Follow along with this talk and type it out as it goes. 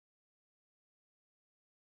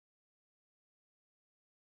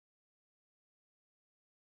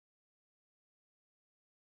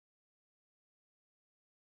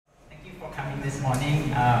this morning.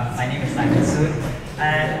 My name is Simon Soon,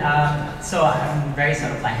 and so I'm very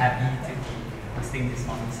sort of like happy to be hosting this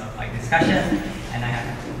morning's sort of like discussion, and I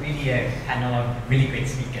have really a panel of really great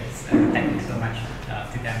speakers. Thank you so much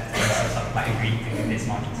to them for sort of like agreeing to do this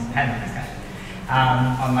morning's panel discussion.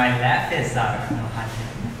 On my left is Nur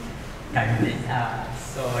Hanim Khairuddin.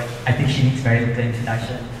 So I think she needs very little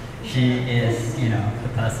introduction. She is, you know, the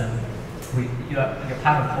person. You're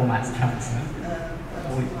part of HOM Art Trans, no?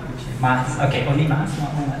 Mass. Okay, only Mass,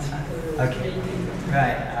 not HOM Art Trans. Okay,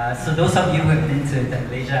 right. So those of you who have been to the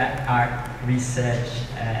Malaysia Art Research,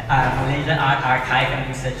 Malaysian Art Archive and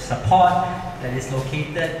Research Support, that is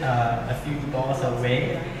located a few doors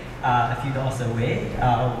away,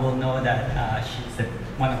 will know that she's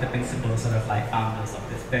one of the principal sort of like founders of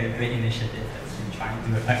this very great initiative that's been trying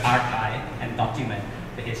to archive and document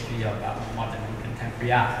the history of modern and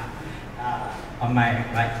contemporary art. On my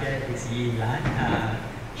right here is Yee I-Lann.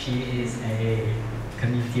 She is a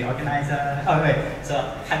community organizer. Oh wait, so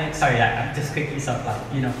Hanim, sorry, I'm just quickly sort of like,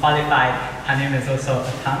 you know, qualified. Hanim is also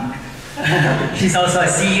a punk. She's also a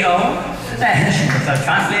CEO, and she's also a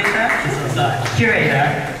translator, she's also a curator,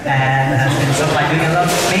 and has been sort of like doing a lot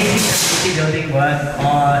of amazing community building work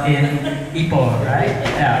in Ipoh, right?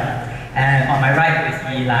 Yeah. And on my right is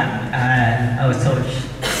Yee I-Lann, and also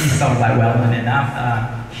she's sort of like well known enough.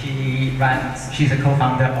 She's a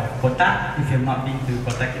co-founder of Kota. If you've not been to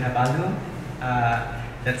Kota Kinabalu,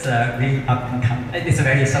 that's a really up and coming, it's a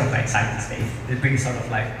very sort of like exciting space. It brings sort of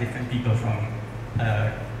like different people from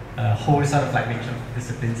a whole sort of like range of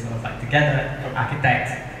disciplines sort of like together, from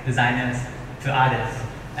architects, designers, to artists.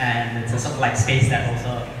 And it's a sort of like space that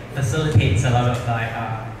also facilitates a lot of like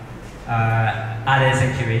artists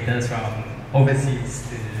and curators from overseas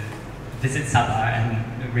to visit Sabah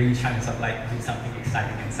and really trying to sort of like do something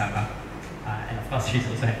exciting in Sabah. And of course, she's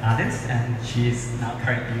also an artist, and she's now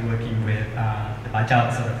currently working with the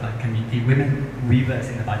Rajah sort of like community, women weavers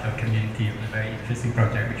in the Rajah community, on a very interesting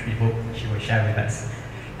project which we hope she will share with us.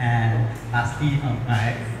 And lastly, on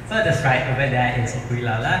my furthest right over there is Okui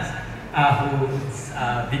Lala, whose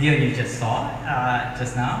video you just saw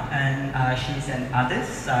just now, and she's an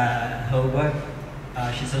artist. Her work,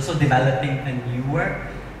 she's also developing a new work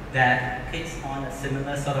that takes on a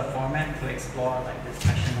similar sort of format to explore like this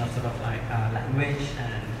question of sort of like language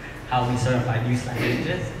and how we sort of like use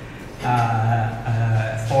languages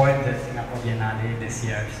for the Singapore Biennale this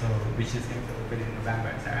year, so which is going to open in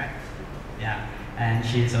November, is that right? Yeah, and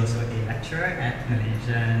she is also a lecturer at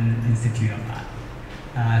Malaysian Institute of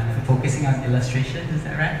Art, focusing on illustration, is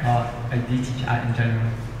that right? Or do you teach art in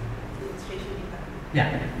general? Illustration.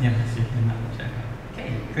 Yeah, illustration in general.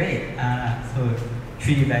 Okay, great. So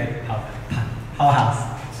three very powerhouse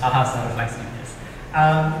sort of like speakers.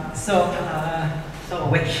 So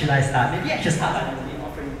where should I start? Maybe I should start by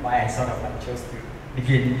offering why I sort of like chose to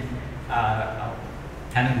begin our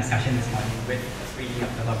panel discussion this morning with a screening of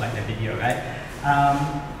sort of like the video, right?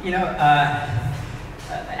 You know,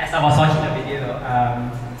 as I was watching the video,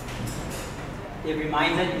 it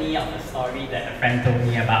reminded me of a story that a friend told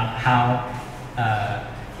me about how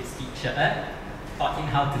his teacher taught him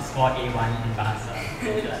how to score A1 in Bahasa,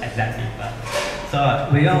 exam paper. So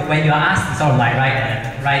you know, when you're asked to sort of like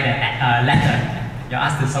write a letter, you're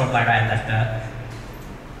asked to sort of like write a letter,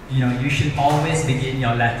 you know, you should always begin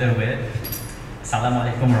your letter with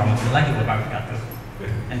Assalamualaikum warahmatullahi wabarakatuh,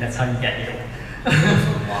 and that's how you get it.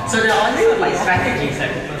 So there are all sort of like strategies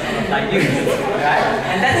that people sort of like use, right?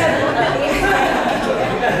 And that's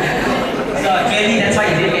so clearly that's why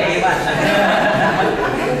you didn't get A1.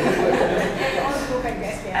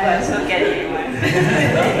 I also get A1.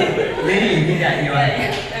 Really, you did get A1?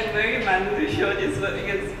 Yeah. I'm very manu to show this work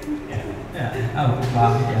because... Yeah. Oh,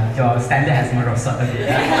 wow, yeah. Your standard has merosot a bit.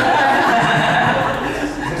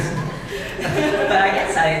 But I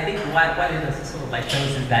guess I think what it also sort of like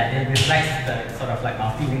shows is that it reflects the sort of like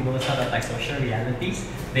multilingual sort of like social realities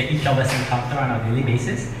that each of us encounter on a daily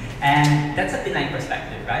basis. And that's a benign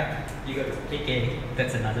perspective, right? You go to KK,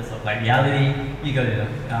 that's another sort of like reality. You go to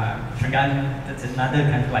Terengganu, that's another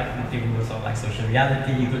kind of like multilingual sort of like social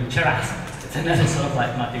reality. You go to Cheras, it's another sort of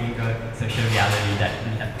like multilingual social reality that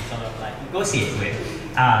we have to sort of like negotiate with.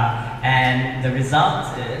 And the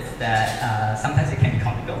result is that sometimes it can be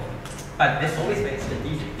comical, but it's always very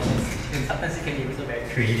strategic. And sometimes it can be also very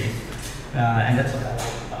creative. And that's what I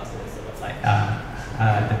like about sort of like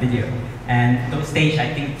the video. And those stage,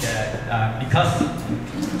 I think, because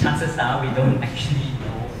chances are we don't actually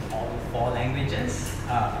know all four languages.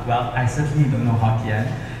 Well, I certainly don't know Hokkien.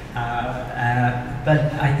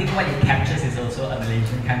 But I think what it captures is also a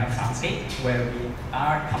Malaysian kind of soundscape where we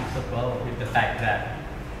are comfortable with the fact that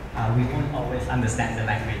we won't always understand the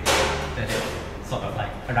language that is sort of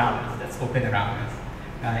like around us, that's spoken around us,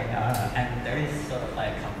 right? And there is sort of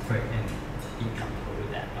like comfort in being comfortable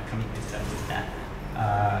with that, or coming to terms with that.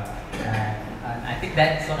 And I think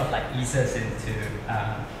that sort of like eases into,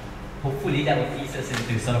 hopefully that would ease us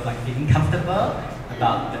into sort of like feeling comfortable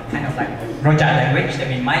about the kind of like Rajah language that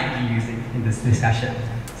we might be using in this discussion.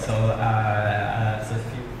 So, so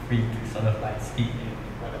feel free to sort of like speak in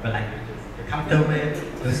whatever languages you're comfortable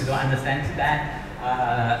with. Those who don't understand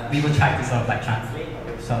that, we will try to sort of like translate,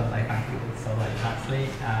 or sort of like translate.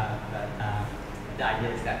 But the idea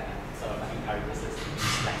is that it sort of like encourages us to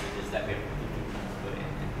use languages that we're comfortable and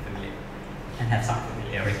familiar, and have some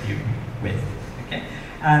familiarity with. Okay.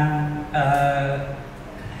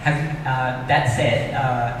 That said,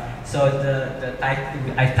 so the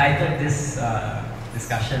title, I titled this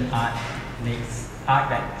discussion Art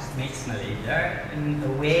That Makes Malaysia in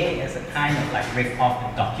a way as a kind of like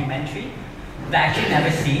rip-off a documentary that I actually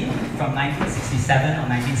never seen, from 1967 or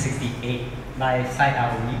 1968 by Syed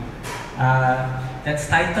Alwi. That's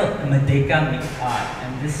titled Merdeka Makes Art,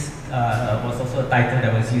 and this was also a title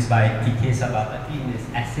that was used by T.K. Sabapati in his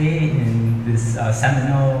essay in this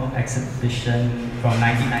seminal exhibition from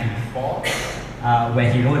 1994, where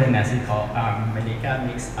he wrote an essay called Merdeka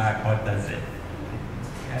Makes Art, or Does It?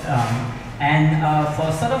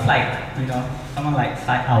 For sort of like, you know, someone like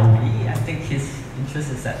Syed Alwi, I think his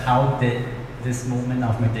interest is that how did this moment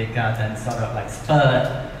of Merdeka then sort of like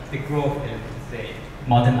spur the growth in, say,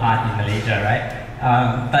 modern art in Malaysia, right?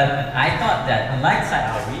 But I thought that, unlike Syed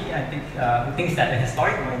Alwi, I think who thinks that the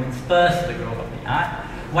historic moment spurs the growth of the art,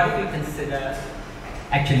 what if we consider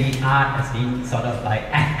actually art as being sort of like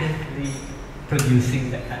actively producing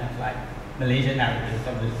that kind of like Malaysian narratives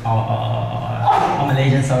or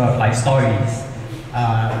Malaysian sort of like stories,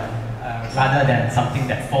 rather than something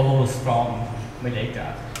that follows from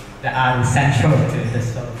Malaysia, that are central to the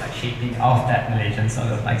sort of like shaping of that Malaysian sort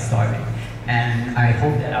of like story. And I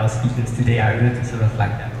hope that our speakers today are able to sort of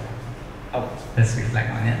like that. Oh, let's reflect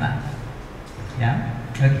on it now. Yeah?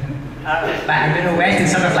 Okay. But I don't know where to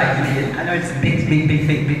sort of like begin. I know it's a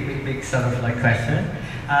big sort of like question.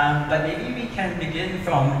 But maybe we can begin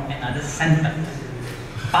from another center,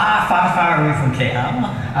 far away from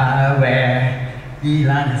KL, where Yee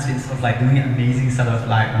I-Lann has been sort of like doing amazing sort of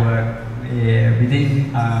like work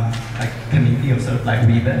within like community of sort of like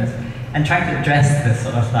weavers, and trying to address the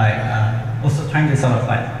sort of like, also trying to sort of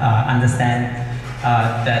like understand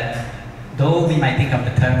that though we might think of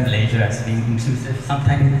the term Malaysia as being inclusive,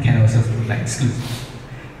 sometimes it can also feel like exclusive,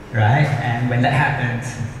 right? And when that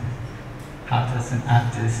happens, artists and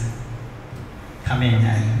artists come in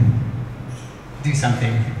and do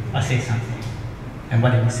something or say something. And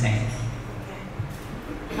what are you saying?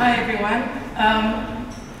 Hi everyone.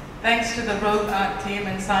 Thanks to the Rogue Art team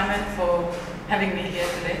and Simon for having me here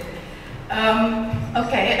today.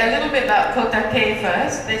 Okay, a little bit about Kota K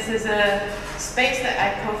first. This is a space that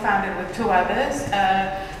I co-founded with two others.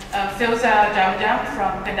 Filza Jam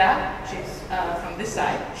from Kedah, she's from this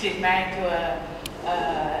side. She's married to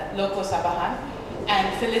a local Sabahan.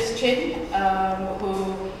 And Phyllis Chin,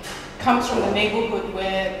 who comes from the neighborhood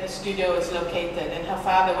where the studio is located. And her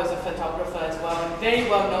father was a photographer as well, and very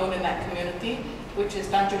well known in that community, which is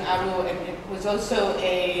Tanjung Aru, and it was also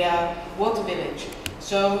a water village.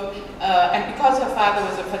 So, and because her father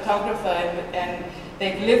was a photographer and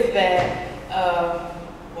they've lived there,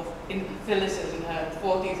 in Phyllis is in her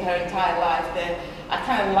 40s, her entire life, then I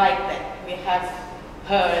kind of like that we have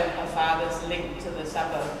her and her father's link to the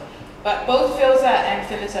suburb. But both Filza and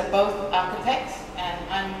Phyllis are both architects, and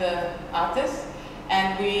I'm the artist.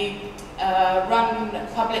 And we run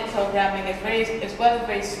public programming as well as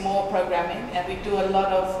very small programming, and we do a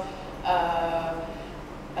lot of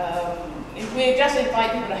we just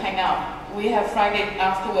invite people to hang out. We have Friday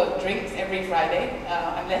after work drinks every Friday,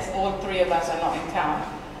 unless all three of us are not in town.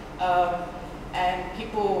 And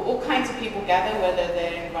people, all kinds of people gather, whether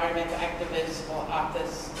they're environmental activists or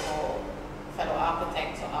artists or fellow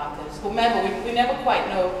architects or artists, whomever. We never quite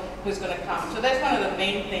know who's going to come. So that's one of the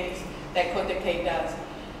main things that Kota K does.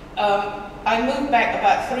 I moved back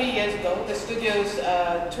about 3 years ago. The studio's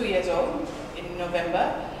 2 years old in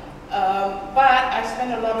November. But I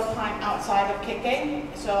spend a lot of time outside of KK.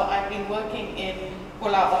 So I've been working in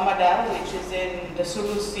Pulau Omadal, which is in the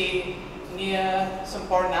Sulu Sea near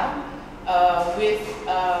Semporna, with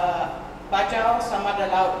Bajau Samada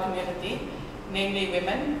Laut community, namely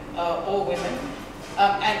women, all women.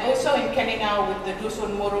 And also in Keningau with the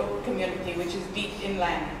Dusun Murut community, which is deep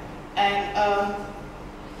inland. And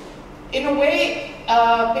in a way,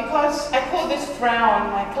 because I call this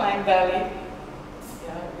frown my Klang Valley.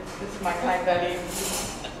 Yeah, this is my Klang Valley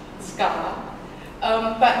scar.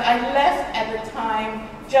 But I left at a time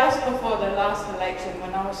just before the last election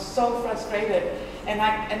when I was so frustrated and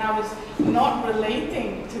I was not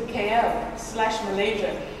relating to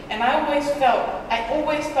KL/Malaysia. And I always felt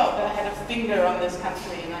that I had a finger on this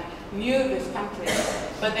country and I knew this country.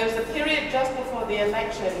 But there was a period just before the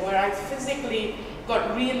election where I physically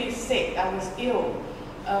got really sick. I was ill,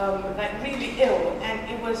 like really ill, and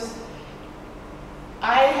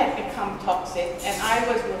I had become toxic, and I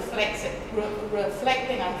was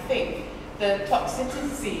reflecting, I think, the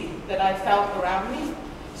toxicity that I felt around me.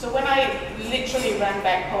 So when I literally ran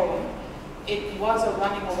back home, it was a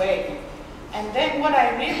running away. And then what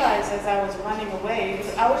I realized as I was running away was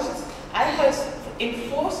I was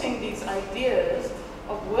enforcing these ideas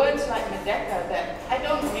of words like Merdeka that I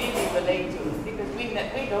don't really relate to, because we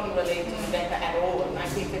don't relate to Merdeka at all.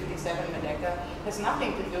 1957 Merdeka has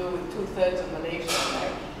nothing to do with 2/3 of Malaysia,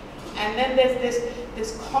 right? And then there's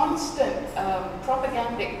this constant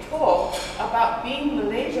propagandic talk about being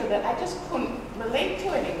Malaysia that I just couldn't relate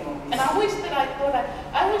to anymore. And I always think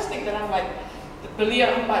that I'm like Belia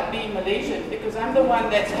about being Malaysian, because I'm the one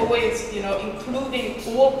that's always, including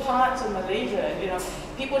all parts of Malaysia.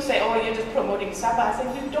 People say, oh, you're just promoting Sabah. I say,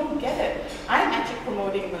 you don't get it. I'm actually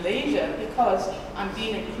promoting Malaysia because I'm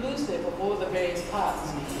being inclusive of all the various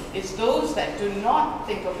parts. It's those that do not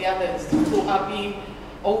think of the others who are being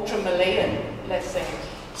ultra-Malayan, let's say.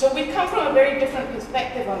 So we come from a very different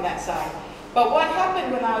perspective on that side. But what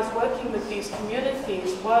happened when I was working with these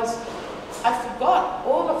communities was I forgot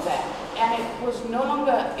all of that, and it was no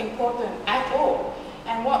longer important at all.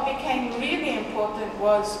 And what became really important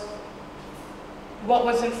was what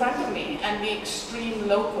was in front of me and the extreme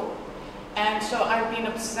local. And so I've been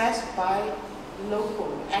obsessed by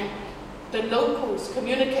local and the locals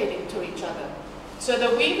communicating to each other. So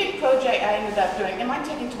the weaving project I ended up doing, am I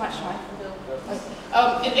taking too much time?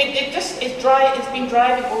 It's been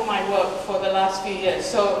driving all my work for the last few years,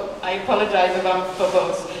 so I apologize if I'm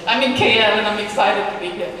verbose. I'm in KL and I'm excited to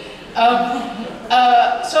be here.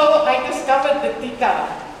 So I discovered the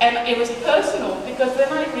tika, and it was personal because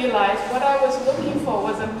then I realized what I was looking for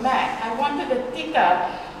was a mat. I wanted a tika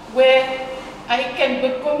where I can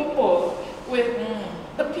berkumpul with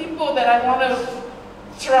the people that I want to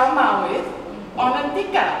ceramah with on a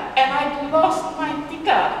tika, and I'd lost my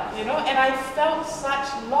tika, and I felt such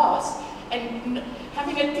loss. And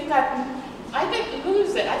having a tika, I didn't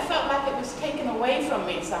lose it. I felt like it was taken away from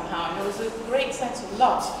me somehow, and there was a great sense of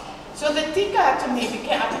loss. So the tika to me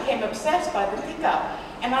I became obsessed by the tika,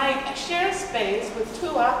 and I share space with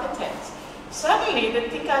two architects. Suddenly, the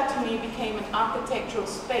tika to me became an architectural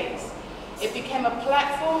space. It became a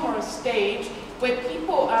platform or a stage where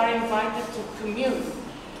people are invited to commune.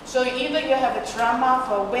 So either you have a ceramah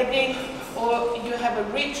for a wedding, or you have a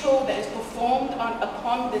ritual that is performed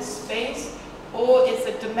upon this space, or it's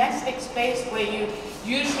a domestic space where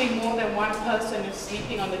usually more than one person is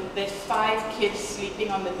sleeping there's 5 kids sleeping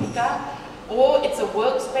on the tika, or it's a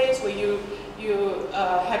workspace where you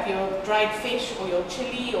have your dried fish or your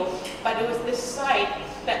chili, but it was this site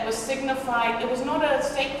that was signified. It was not a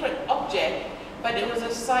sacred object, but it was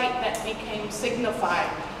a site that became signified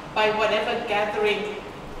by whatever gathering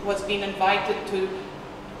was being invited to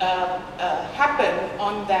happen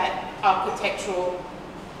on that architectural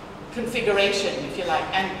configuration, if you like.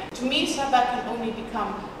 And to me, Sabah can only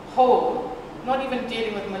become whole, not even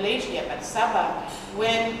dealing with Malaysia yet, but Sabah,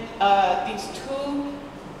 when these two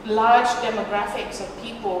large demographics of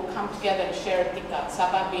people come together and share a tika,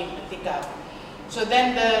 Sabah being a tika. So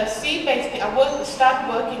then the sea-based, I started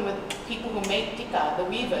working with people who make tika, the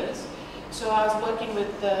weavers. So I was working with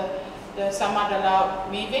the Samadala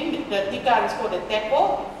weaving. The tika is called a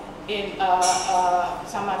tepo in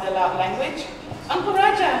Samadala language. Uncle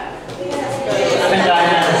Rajah.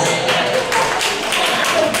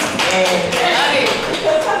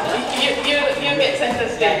 You get center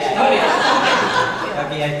stage.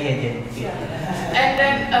 And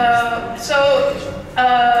then, so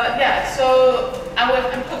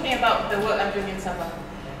I'm talking about the work I'm doing in Sabah.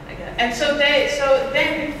 And so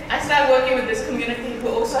then I started working with this community who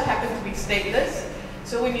also happen to be stateless.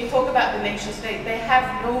 So when you talk about the nation state, they have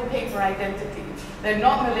no paper identity. They're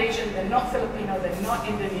not Malaysian, they're not Filipino, they're not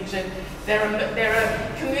Indonesian. They're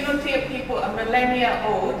a community of people, a millennia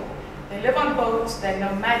old. They live on boats, they're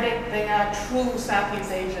nomadic, they are true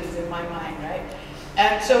Southeast Asians in my mind, right?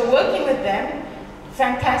 And so working with them,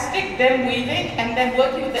 fantastic, them weaving, and then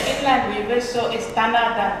working with the inland weavers, so it's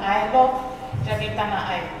tanah dan air loh, jadi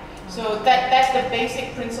tanah air. So that's the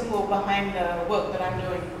basic principle behind the work that I'm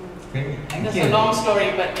doing. Great, thank That's you. a long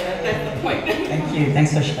story, but that's the point. Thank you.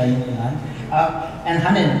 Thanks for sharing, Yee-Lann. And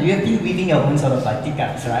Hanim, you have been weaving your own sort of like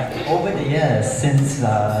tikats, right? Over the years, since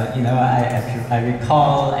I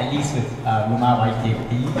recall, at least with Rumah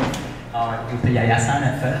YKP, with the Yayasan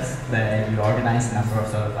at first, where you organized a number of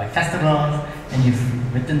sort of like festivals, and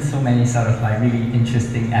you've written so many sort of like really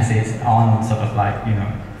interesting essays on sort of like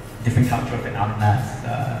different cultural phenomena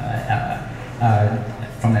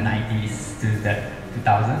from the 90s to the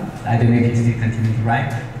 2000s. I don't know if you still continue to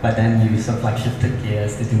write, but then you sort of like shifted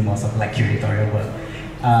gears to do more sort of like curatorial work.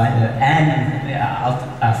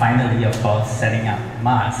 Finally, of course, setting up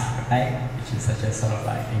MAS, right? Which is such a sort of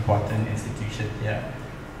like important institution here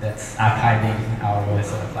that's archiving our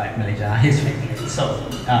sort of like Malaysian history. So,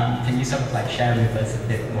 can you sort of like share with us a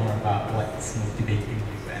bit more about what's motivating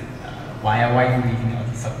you and why are you reading all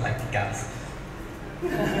these sort of like tikats?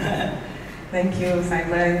 Thank you,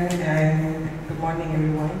 Simon, and good morning,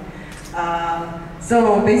 everyone.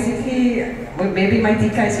 So basically, maybe my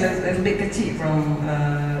tika is a little bit kecil from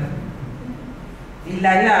Yee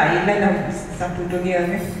I-Lann lah. Yee I-Lann dah satu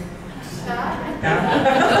dunia ni.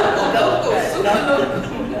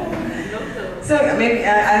 So maybe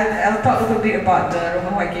I'll talk a little bit about the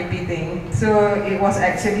Rumah YKP thing. So it was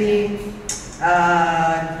actually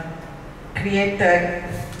created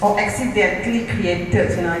or accidentally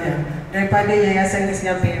created sebenarnya daripada Yayasan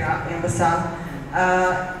Kesenian Perak yang besar,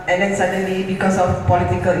 and then suddenly because of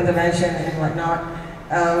political intervention and whatnot,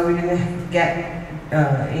 we didn't get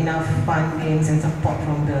enough fundings and support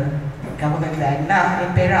from the government then lah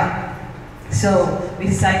in Perak. So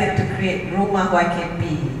we decided to create Rumah YKP.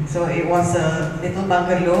 So it was a little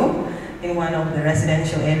bungalow in one of the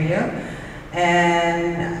residential area,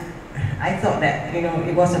 and I thought that it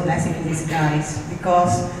was a blessing in disguise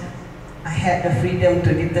because I had the freedom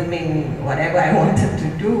to determine whatever I wanted to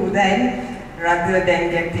do then, rather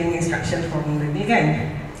than getting instructions from the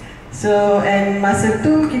kan. So and masa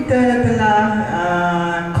tu kita telah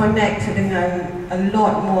connect dengan a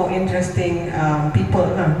lot more interesting people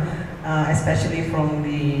especially from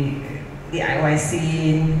the DIY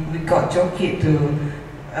scene. We got Joki to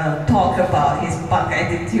talk about his punk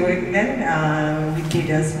attitude kan. We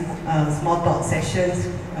did a small talk sessions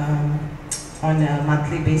on a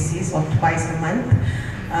monthly basis or twice a month.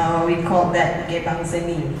 We called that Gebang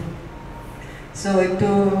Seni. So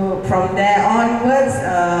from there onwards,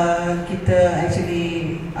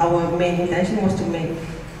 our main intention was to make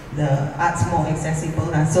the arts more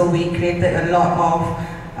accessible. So we created a lot of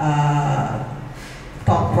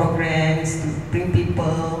talk programs to bring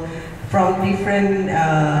people from different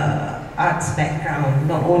arts background,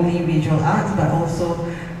 not only visual arts, but also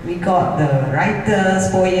we got the writers,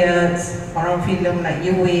 poets, orang film like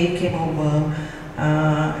Yee came over,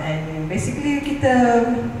 and basically kita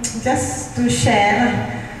just to share.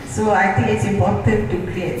 So I think it's important to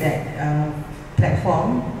create that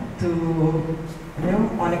platform to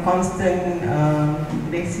on a constant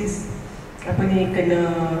basis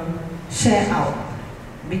kena share out,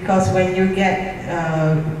 because when you get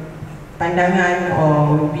pandangan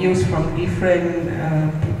or views from different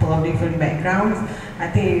people of different backgrounds, I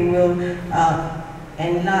think it will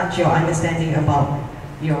enlarge your understanding about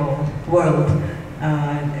your world.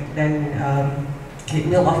 Then it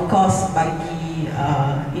will of course bagi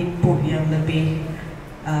input yang lebih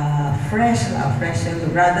fresher,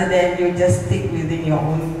 rather than you just stick within your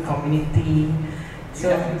own community.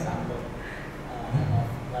 So,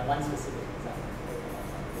 one specific example,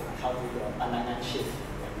 how do your pandangan shift?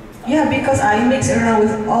 Yeah, because I mix around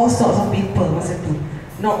with all sorts of people masa tu,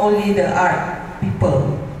 not only the art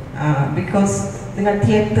people. Because dengan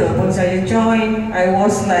theatre pun saya join. I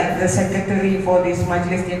was like the secretary for this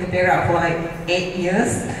Majlis Theatre Perak for like 8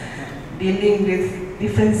 years, dealing with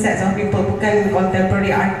different sets of people, bukan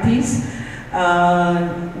contemporary artists.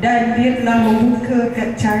 Dan dia telah membuka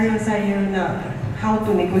cara saya nak how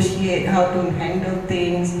to negotiate, how to handle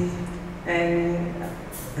things, and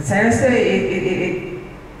saya rasa it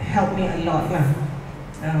helped me a lot lah.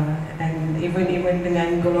 And even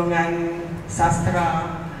dengan golongan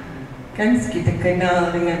sastra, kan kita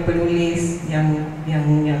kenal dengan penulis yang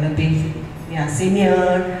lebih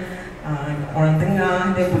senior, orang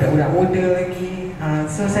tengah dan budak-budak muda lagi.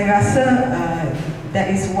 So saya rasa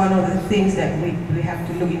that is one of the things that we have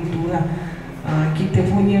to look into lah. Kita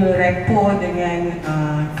punya rapport dengan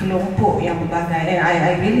kelompok yang berbagai, and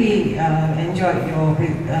I really enjoyed your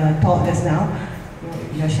talk just now.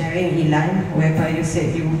 You're sharing Yee-Lann, whereby you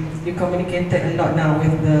said you communicated a lot now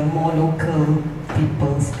with the more local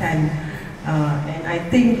peoples kan, and I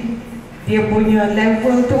think dia punya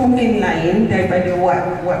level tu mungkin lain daripada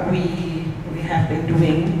what we have been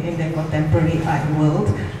doing in the contemporary art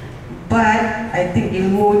world. but I think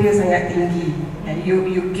ilmu dia sangat tinggi, and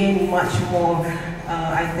you gain much more.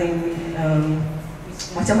 I think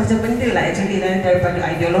macam-macam benda lah actually daripada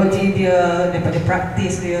ideologi dia, daripada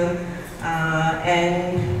praktis dia,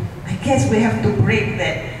 and I guess we have to break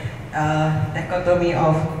that dichotomy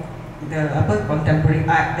of the contemporary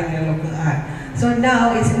art dengan local art. So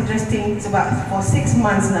now it's interesting sebab for 6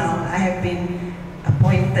 months now I have been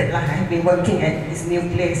appointed lah. I have been working at this new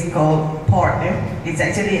place called Port. It's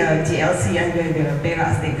actually a GLC under the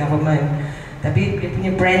Perak State Government. Tapi dia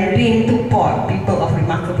punya branding tu Port, People of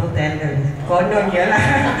Remarkable Talent. Kononnya lah.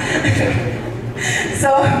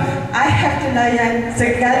 So I have to layan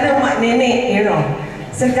segala mak nenek, you know,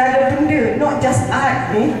 segala benda, not just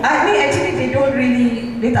art ni. Art ni actually they don't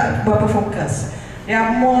really, dia tak berapa fokus. They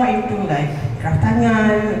are more into like craft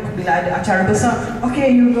tangan. Bila ada acara besar,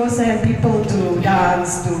 okay, you go send people to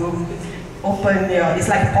dance, to open your, it's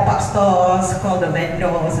like pop-up stores, call the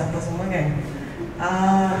vendors, apa semua kan.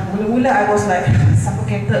 Mula-mula I was like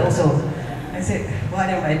suffocated also. I said, what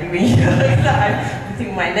am I doing here? I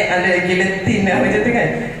think my neck under a guillotine macam tu kan.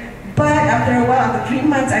 But after a while, after 3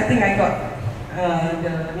 months, I think I got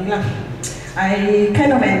I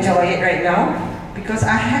kind of enjoy it right now because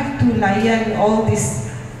I have to layan all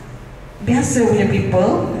this biasa punya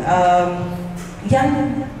people,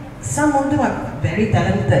 yang some of them are very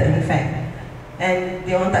talented in fact, and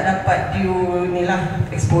dia orang tak dapat due ni lah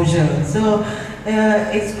exposure. So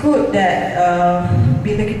it's good that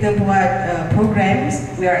bila kita buat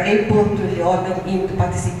programs, we are able to lure them in to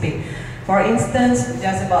participate. For instance,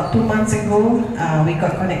 just about 2 months ago, we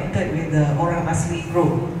got connected with the Orang Asli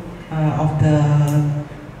group of the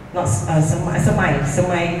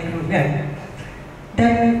Semai group kan.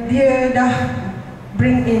 Dan dia dah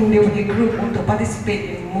bring in dia punya group untuk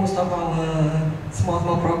participate in most of our small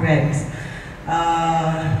programs.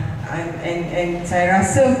 And saya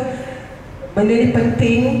rasa benda ni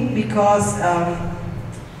penting because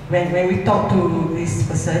when we talk to this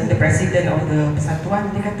person, the president of the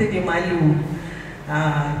persatuan, dia kata dia malu.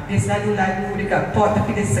 Dia selalu lalu dekat port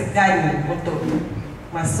tapi dia segan untuk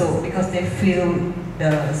masuk because they feel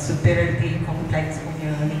the superiority complex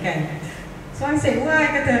punya ni kan. So I said, why?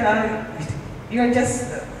 Kata, you're just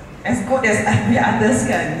as good as the others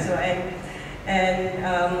kan. So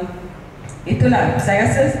and itulah saya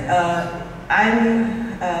rasa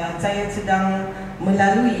saya sedang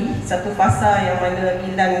melalui satu fasa yang mana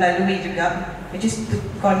Yee-I-Lann lalui juga, which is to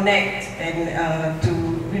connect and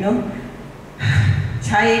to, you know,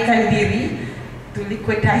 cairkan diri, to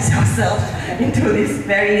liquidize ourselves into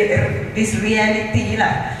this reality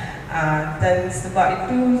lah. Dan sebab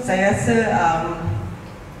itu saya rasa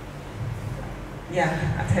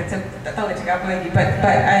saya tak tahu nak cakap apa lagi, but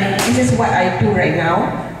this is what I do right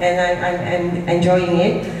now and I'm enjoying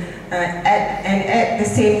it. At the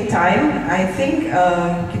same time, I think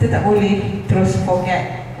kita tak boleh terus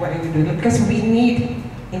forget what we do because we need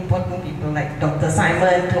important people like Dr.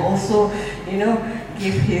 Simon to also, you know,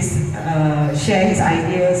 share his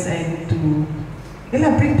ideas and to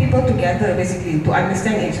bring people together basically to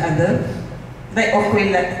understand each other. Like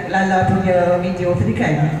Okui, like Lala punya video tadi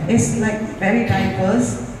kan, it's like very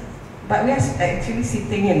diverse, but we are actually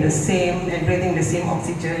sitting in the same and breathing the same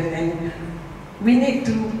oxygen, and we need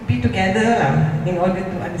to be together lah in order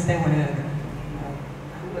to understand one another.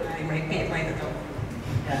 I repeat my thought.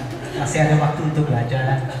 Masih ada waktu untuk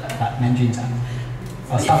belajar Pak Mandarin sama.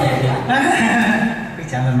 Oh, stop already.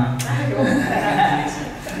 Jangan mak.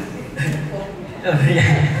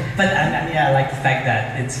 But I like the fact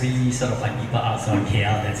that it's really sort of like people outside of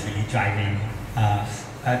KL that's really driving.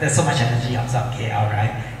 There's so much energy outside of KL, right?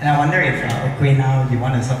 And I wonder if Okui now you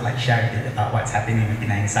want to sort of like share a bit about what's happening in the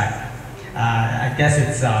Penang side. I guess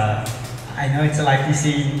it's, I know it's a lively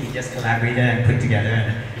scene, we just collaborated and put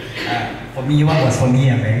together. For me, what was for me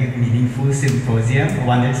a very meaningful symposium, a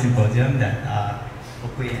wonderful symposium that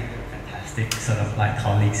Okui and fantastic sort of like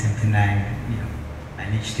colleagues in Penang, you know,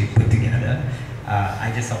 managed to put together.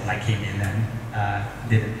 I just sort of like came in and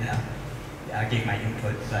gave my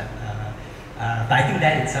input, but I think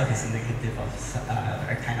that itself is indicative of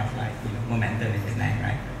a kind of like, you know, momentum in Penang,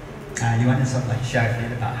 right? You want to sort of like share a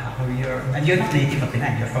bit about how and you're not native of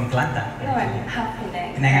Penang, you're from Kelantan. No, I'm half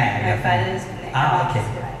Penang. Penang, my father is Penang.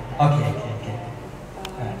 Okay. Okay.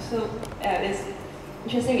 So it's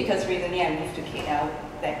interesting because recently I moved to KL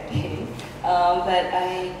back then, but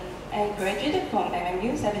I graduated from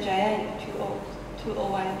MMU Savajaya in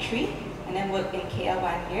 2013, and then worked in KL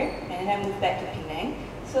 1 year, and then I moved back to Penang.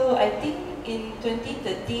 So I think in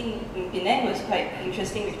 2013, Penang was quite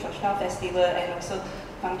interesting with Choctaw Festival and also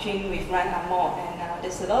functioning with Ran Amor, and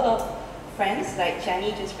there's a lot of friends like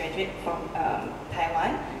Chani just graduated from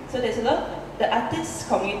Taiwan, So there's a lot, the artists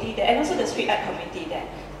community there, and also the street art community there,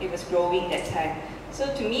 it was growing that time.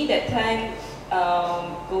 So to me that time,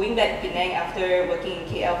 going back to Penang after working in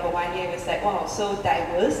KL for 1 year, it was like, wow, so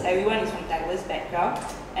diverse. Everyone is from diverse background.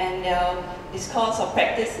 And this course of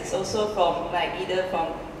practice is also from like either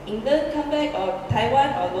from England come back or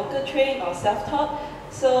Taiwan or local train or self-taught.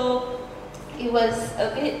 So it was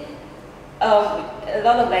a bit, a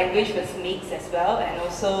lot of language was mixed as well, and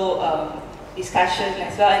also discussion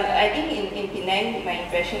as well. And I think in Penang, my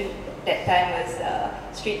impression that time was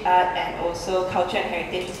street art and also culture and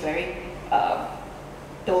heritage is very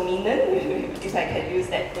dominant, if I can use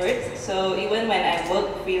that word. So even when I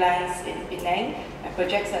work freelance in Penang, my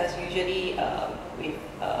projects are usually with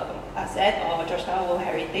ASET or Georgetown World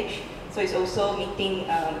Heritage. So it's also meeting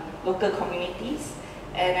local communities.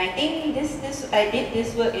 And I think I did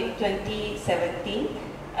this work in 2017,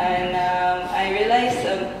 and I realized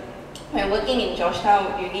when working in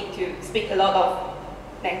Georgetown, you need to speak a lot of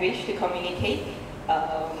language to communicate,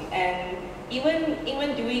 and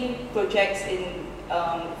even doing projects in,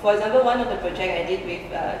 for example, one of the projects I did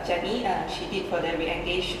with Jenny, she did for the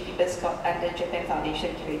Re-Engage People's under Japan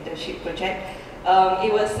Foundation Curatorship project.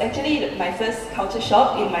 It was actually my first culture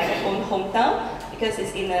shock in my own hometown, because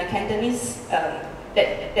it's in a Cantonese,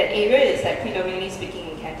 that area is like predominantly speaking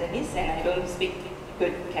in Cantonese, and I don't speak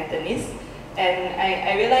good Cantonese. And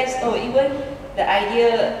I realized, oh, even the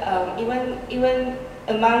idea, even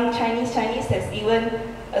among Chinese, there's even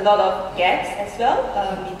a lot of gaps as well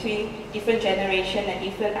between different generation and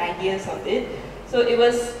different ideas of it. So it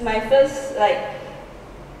was my first I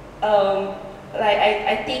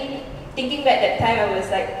think thinking back that time, I was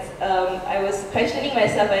like I was questioning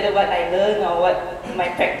myself whether what I learned or what my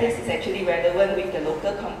practice is actually relevant with the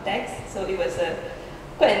local context. So it was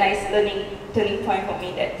quite a nice turning point for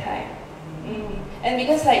me that time. And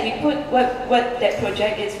because like we put what that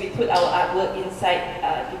project is, we put our artwork inside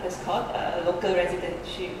People's Court, a local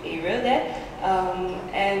residential area there,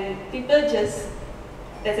 and people just,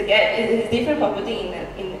 there's a gap. It's different from putting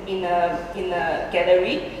in a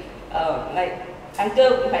gallery. Like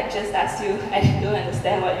uncle might just ask you, I don't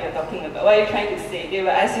understand what you're talking about. What are you trying to say? They will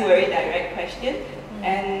ask you a very direct question,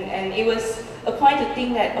 and it was a point to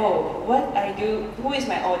think that, oh, what I do, who is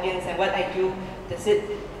my audience, and what I do, does it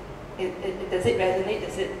resonate?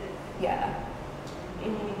 Does it, yeah.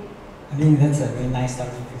 I mean, that's a very nice story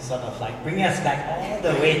to sort of like bring us back all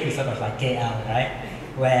the way to sort of like KL, right?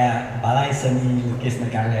 Where Balai Seni Lukis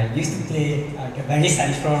Negara used to play like a very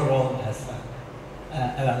central role as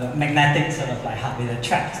a magnetic sort of like hub that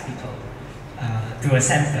attracts people to a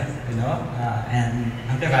center, you know. And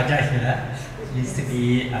Uncle Rajah here used to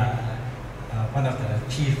be one of the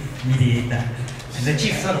chief mediator. And the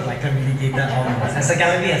chief sort of like a mediator almost. As a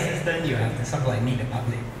gallery assistant, you have to sort of like meet the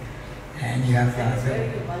public. And you have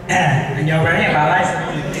and you're wearing a Balai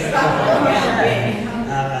Seni.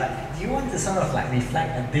 Do you want to sort of like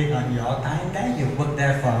reflect a bit on your time there? You worked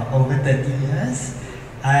there for over 30 years.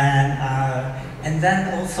 And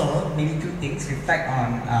then also, maybe two things, reflect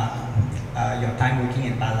on your time working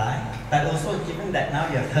in Balai, but also given that now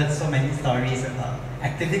you have heard so many stories about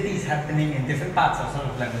activities happening in different parts of sort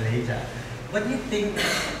of like Malaysia. What do you think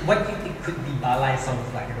could be Balai's sort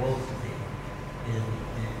of like role today?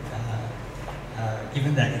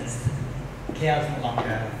 Given that KL is no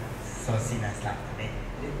longer so seen as like the main,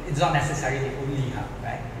 it's not necessarily the only hub,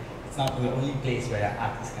 right? It's not the only place where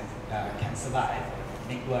artists can survive,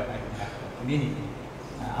 make work, and have a community.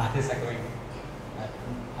 Artists are going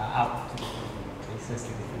out to places, to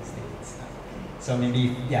different states. So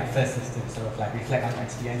maybe, yeah, first is to sort of like reflect on your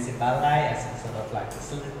experience in Balai as a sort of like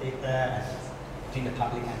facilitator and between the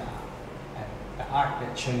public and the art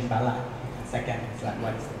that's shown in Balai. And second is like,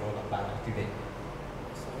 what is the role of Balai today?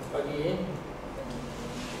 Selamat pagi.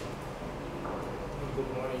 Good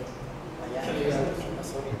morning. Sorry,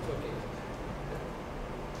 it's okay.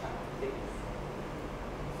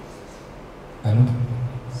 Halo.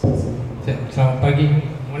 Selamat pagi.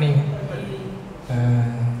 Morning.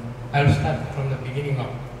 I'll start from the beginning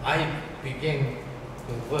of. I began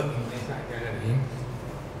to work in this art gallery.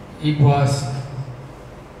 It was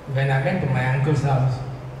when I went to my uncle's house.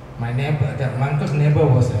 My uncle's neighbor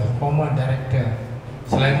was a former director,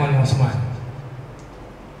 Sulaiman Osman,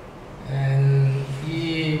 and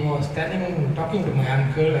he was talking to my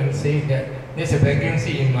uncle and said that there's a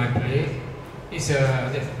vacancy in my place. It's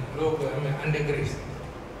there's local, undergrad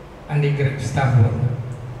staff work,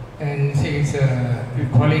 and says we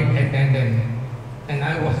call it attendant, and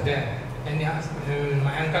I was there, and he asked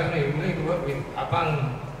my uncle, you need to work with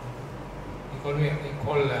Ampang. He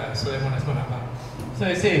called Sulaiman Osman Ampang. So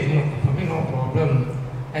I said, no, for me no problem.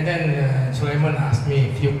 And then Sulaiman asked me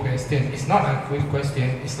a few questions. It's not a quick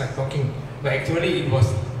question, it's like talking, but actually it was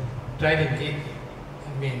trying to get,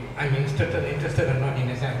 I'm interested or not in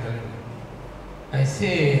National Gallery. I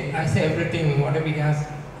say everything, whatever he asked,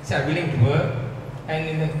 I say I'm willing to work. And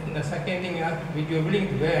in the second thing, if you're willing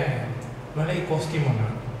to wear Malay costume or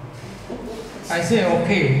not? I say,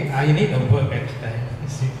 okay, I need a work at the time.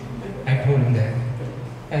 I told him that.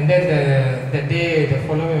 And then the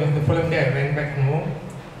following day I went back home.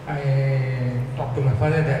 I talked to my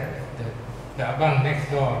father that the Ampang next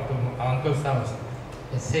door to our uncle's house.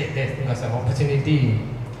 He said there was an opportunity,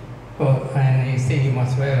 and he said you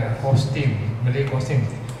must wear a costume, Malay costume.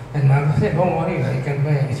 And my mother said, don't worry, you can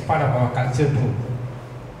wear, it's part of our culture too.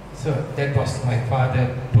 So that was my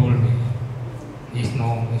father told me. He's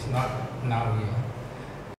not now here.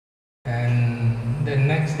 And the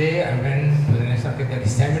next day I went to the National Gallery,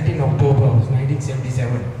 17 October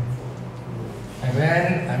 1977. I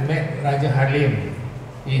went, I met Rajah Halim.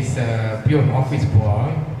 He's a pure office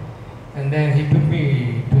boy. And then he took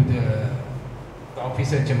me to the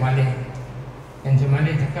officer Jamali. And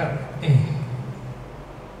Jamali cakap,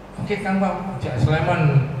 okay Kang Bang, Cik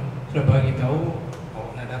Sulaiman sudah bagi tahu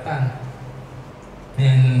awak nak datang.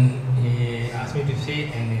 And he asked me to sit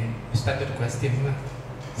and he started to question lah.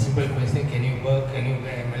 Simple question, can you work, can you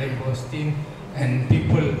wear a Malay costume? And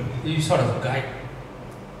people, you sort of guide.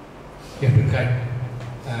 You have to guide.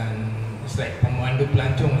 And it's like pemandu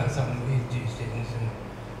pelancong lah, some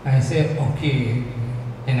I said, okay.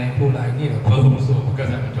 And I told I need a work also because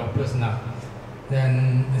I'm jobless now.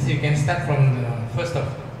 Then I said, you can start from the 1st of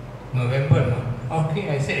November now. Okay,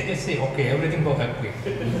 I said, just say, okay, everything go quick.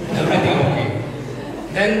 Everything okay.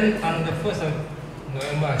 Then on the 1st of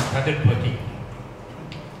November, I started working.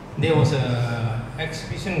 There was an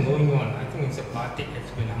exhibition going on. I think it's a batik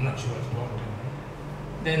exhibition. I'm not sure it's what.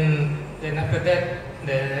 Then after that,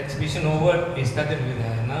 the exhibition over. We started with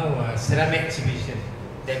now a ceramic exhibition.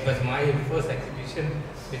 That was my first exhibition,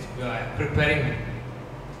 which we are preparing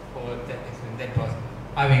for that exhibition. That was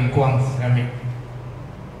Ampang ceramic.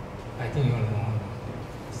 I think you all know.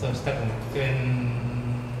 So started when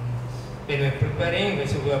we're preparing, we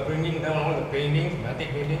were bringing down all the paintings,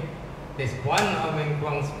 batik painting. There's one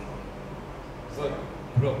Ampang work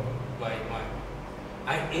broke by my.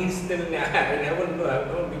 I instantly, I never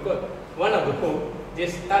know, because one of the folk, they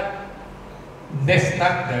start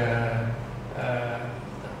the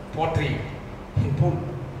pottery, it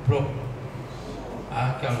broke.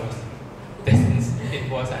 It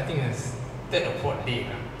was, I think, a third or fourth day.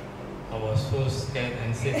 I was so scared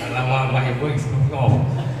and said, Alamak, my work is going off.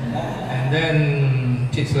 And then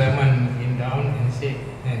Cik Sulaiman came down and said,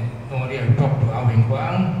 don't worry, I'll talk to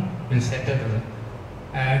Ampang, we'll settle the.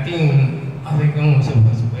 I think Ampang also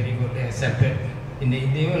was very good, they accepted. I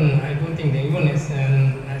don't think they even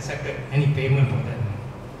accepted any payment for that.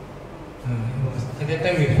 At that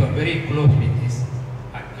time, we were very close with this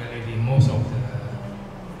art gallery, most of the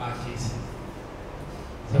artists.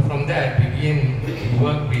 So from there, I began to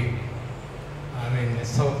work with, the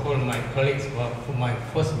so-called my colleagues, my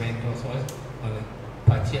first mentors was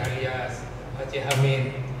Pakcik Alias, Pakcik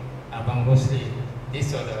Hamid, Abang Rosli.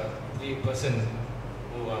 These are the three persons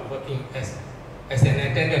who are working as an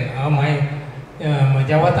attendant. My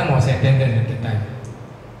jawatan was attendant at the time.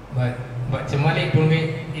 But Jamali told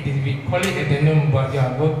me, we call it attendant, but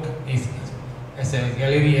your work is as a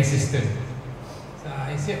gallery assistant. So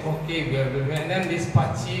I said, okay, and then this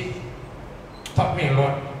Pakcik taught me a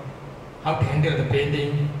lot. How to handle the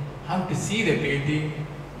painting, how to see the painting.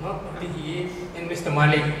 Not only he and Mr.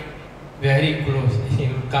 Malik, very close. He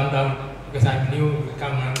will come down because I knew he will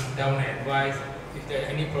come down and advise. If there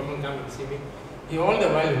any problem, come and see me. He all the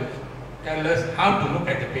while will tell us how to look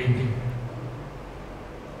at the painting.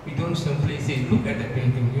 We don't simply say, look at the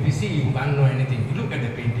painting. If you see, you can't know anything. You look at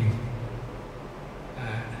the painting.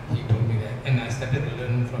 He told me that. And I started to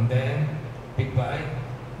learn from there, bit by.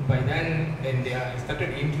 By then they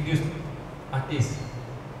started to introduce artists.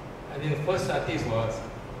 I think the first artist was,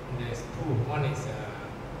 there's two. One is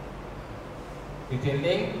Yutin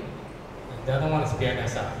Ling, the other one is Pia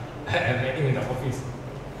Dasa. I met him in the office.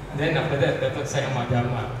 Then after that, Datuk Syed Ahmad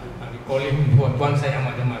Jamal. We call him Tuan Syed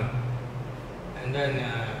Ahmad Jamal. And then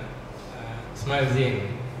Ismail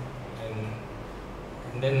Zain.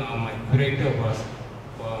 And then my curator was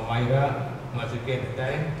Maira Mazuki at the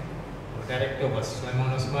time. The director was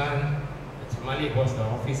Sulaiman Osman. Malik was the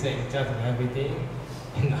officer in charge of everything.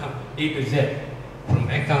 And A to Z, from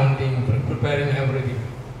accounting, from preparing everything.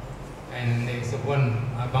 And there is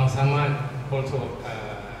one Abang Samad, also a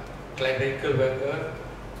clerical worker.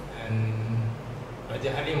 And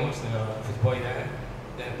Rajah Halim was the office boy there.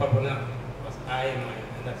 Then Papuna was I,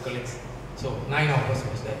 the colleagues. So 9 of us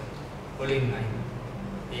was there, only 9.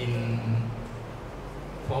 In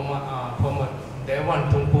former Dewan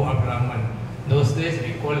Tunku Abdul Rahman. Those days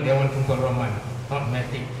we call Dewan Tunku Abdul Rahman, not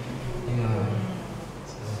Matic.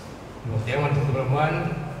 So Dewan Tunku Abdul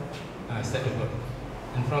Rahman started work.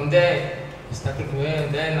 And from there, we started to wear.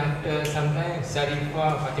 Then after some time,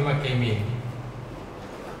 Sharifah Fatima came in.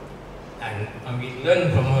 And we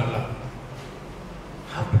learned from her a lot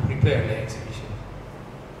how to prepare the exhibition.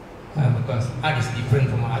 Because art is different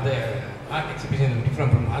from other art exhibition,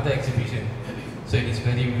 different from other exhibition. So it is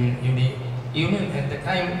very unique. Even at the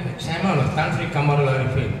time, the chairman was Tan Sri Kamarul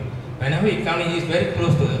Arifin. Whenever he comes, he is very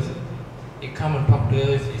close to us. He come and talk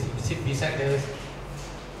to us, he sit beside us.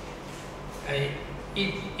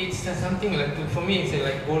 It's something like, for me, it's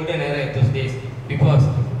like golden era at those days, because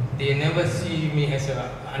they never see me as an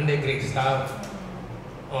undergrad staff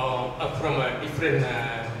or from a different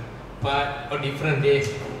part or different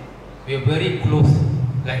days. We are very close,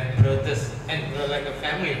 like brothers, and we are like a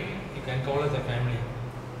family. You can call us a family.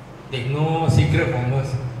 They know secret from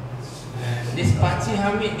us. And this Pachi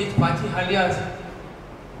Hamid, this Pachi Halias,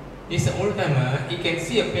 is an old timer. He can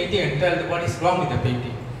see a painting and tell what is wrong with the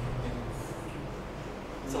painting.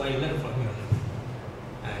 So I learned from him.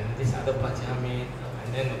 And this other Pachi Hamid,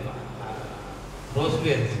 and then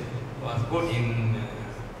Roosevelt was good in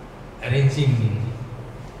arranging,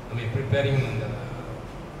 preparing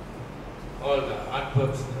all the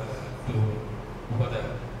artworks for the,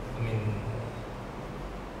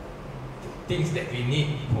 things that we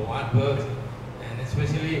need for artworks, and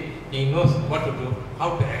especially he knows what to do,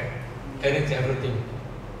 how to arrange everything.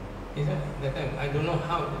 That time I don't know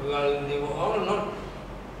how. Well, they were all not.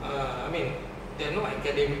 They're not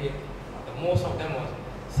academic. Most of them was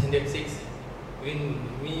standard 6.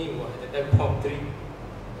 Me was at that time top 3.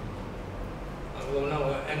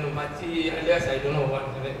 And Pachi alias I don't know what,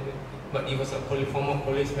 but he was a former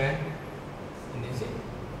policeman. And they say,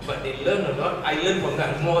 but they learn a lot. I learned from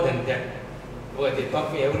that more than that. Well, they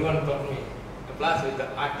taught me, everyone taught me. And plus with the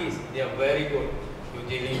artists, they are very good.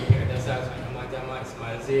 Usually, Adasas, Majama,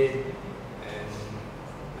 Ismail Zaid,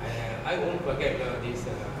 and I won't forget this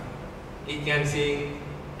Lee Kian Singh.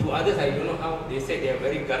 To others, I don't know how, they said they are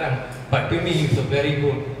very garang, but to me, he was very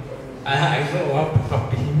good. I know how to talk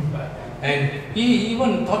to him. And he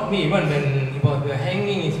even taught me, even when he was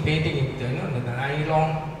hanging his painting with the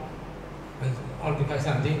nylon, all because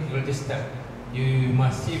something, he will just tell. You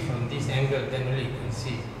must see from this angle, then only you can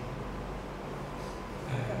see.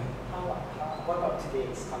 What about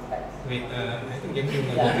today's context? Wait, I think getting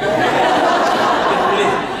my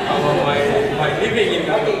living in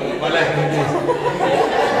Malaysia.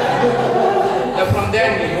 From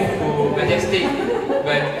there we moved to Majestic,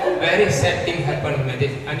 but very sad thing happened in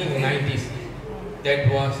Majestic, I think in the 90s. That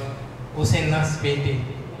was Hussein Nas painting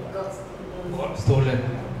got stolen.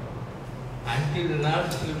 Until now,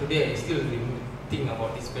 till today, I still think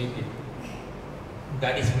about this painting.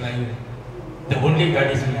 Gadis Melayu, the only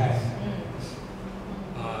Gadis Melayu.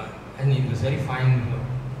 And it was very fine.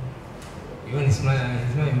 Even Ismail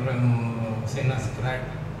Senas cried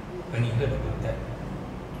when he heard about that.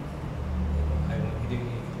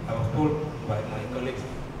 I was told by my colleagues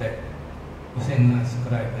that Hussein Nas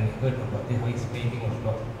cried when he heard about how his painting was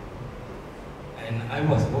lost. And I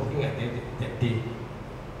was working at that day.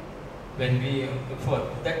 When for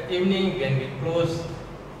that evening, when we closed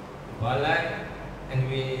Balai and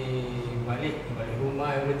we balik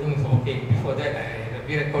rumah, everything is okay. Before that,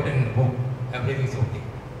 we recorded in the book, everything is okay.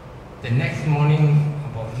 The next morning,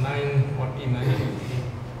 about 9:40,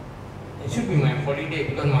 9:50, it should be my holiday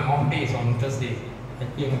because my off day is on Thursday. I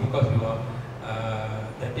came because we were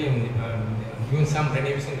that day doing some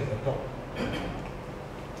renovation at the top.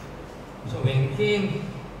 So when we came,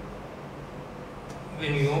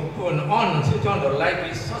 when we switch on the light,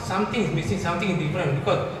 we saw something is missing, something is different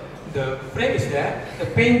because the frame is there, the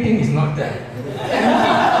painting is not there.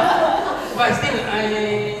 But still,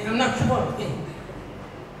 I'm not sure.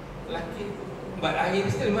 Lucky, but I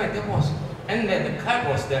still remember there was, and then the card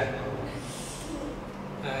was there.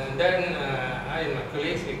 And then I and my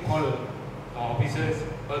colleagues, we called our officers,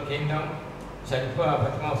 all came down. Sharifah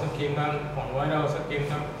Fatima also came down, Ponwara also came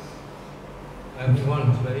down. Everyone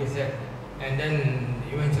was very sad. And then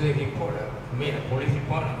eventually we made a police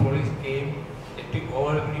report, and police came, they took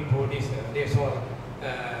all bodies, they saw,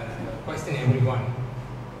 questioned everyone.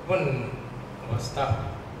 One was staff,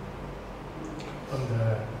 from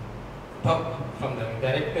the top, from the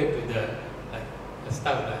director to the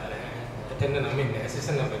staff, the attendant, the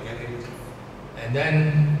assistant of the gallery. And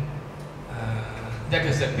then that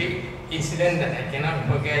was a big incident that I cannot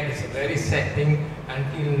forget. It's a very sad thing.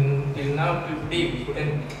 until till now, today, we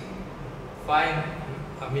couldn't find,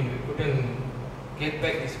 we couldn't get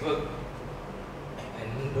back this work.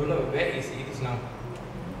 And don't know where it is now.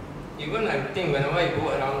 Even I think whenever I go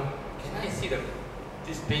around, can I see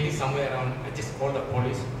this painting somewhere around? I just call the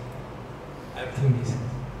police. Everything is.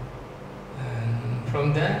 And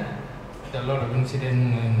from there, there are a lot of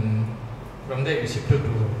incidents, and from there we shifted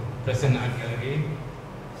to present art gallery.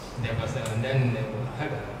 There was and then they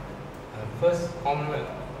had a first Commonwealth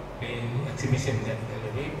exhibition in that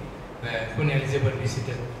gallery where Queen Elizabeth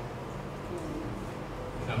visited.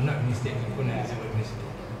 If I'm not mistaken, Queen Elizabeth visited.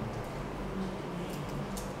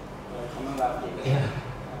 Yeah.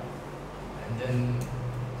 And then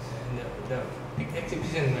the big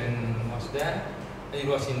exhibition when was there, it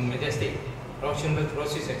was in Majestic.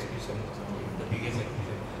 Roche's exhibition was the biggest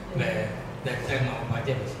exhibition. Where that time our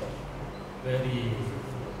budget was very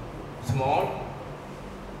small,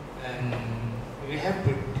 and we have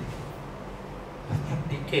to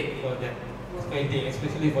dedicate for that painting,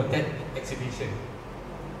 especially for that exhibition.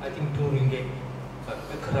 I think 2 ringgit, but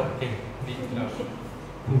the crowd came, big crowd.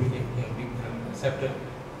 2 ringgit, big crowd accepted.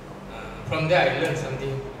 From there I learned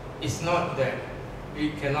something. It's not that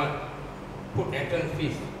we cannot put entrance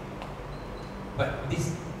fees, but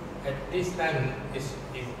at this time is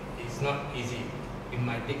not easy. It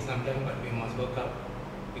might take some time, but we must work out.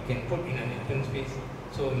 We can put in an entrance fees,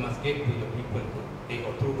 so we must get to the people. They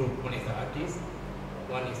got 2 groups. One is the artist,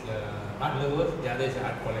 one is the art lovers, the other is the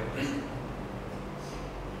art collectors.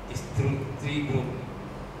 These 3 groups,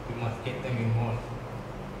 we must get them involved.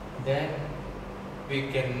 Then we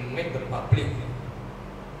can make the public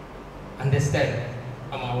understand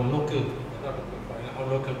our local, not local, our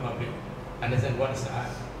local public understand what is art,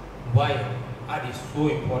 why art is so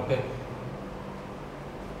important.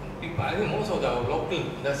 People, I think most of our local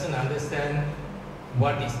doesn't understand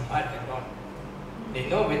what is art at all. They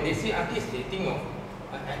know when they see artists, they think of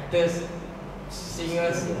actors,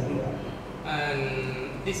 singers,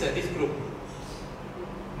 and this group,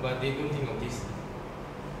 but they don't think of this.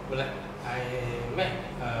 But like, I met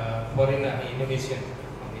a foreigner, Indonesian, if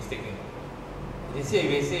I'm not mistaken. They say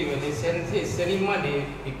when they say cinema, they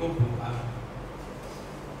go to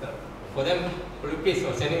for them, Olympics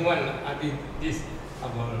or anyone artist this.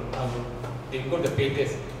 They go to the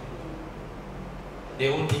painters. They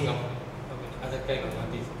won't think of other kind of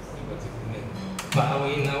artists. But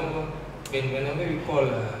whenever we call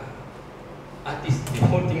artists, they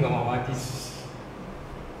won't think of our artists.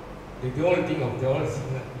 They don't think of the all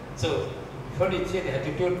singer. So before they change the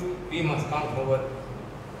attitude, we must come forward.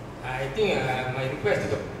 I think my request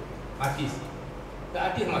to the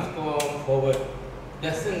artist must come forward.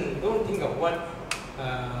 Don't think of what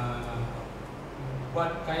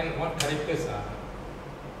characters are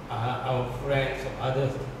our friends or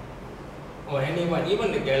others or anyone,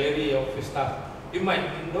 even the gallery of staff. You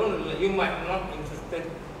might not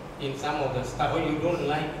interested in some of the stuff, or you don't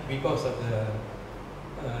like because of the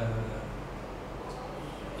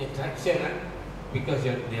attraction, because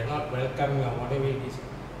they are not welcoming or whatever it is.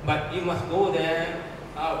 But you must go there.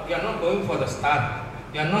 You are not going for the staff.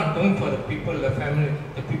 You are not going for the people, the family,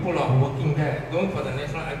 the people who are working there. Going for the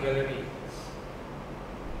National Art Gallery.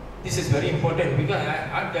 This is very important because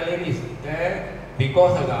art gallery is there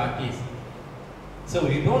because of the artist. So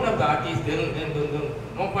if you don't have the artist, then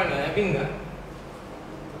no point having that.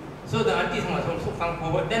 So the artist must also come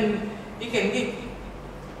forward. Then he can give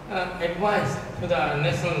advice to the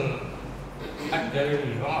National Art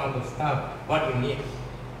Gallery or the staff what you need.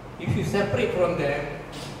 If you separate from them,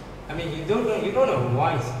 you don't have a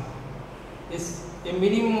voice. It's a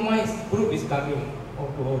minimized group is coming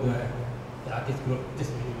over the artist group,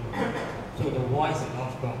 just minimum. So the voice is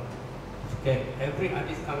not strong. Okay, every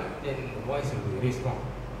artist come, then the voice will be very strong.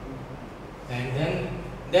 And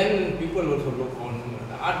then people also look on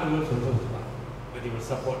the art will also look on, but they will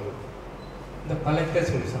support you. The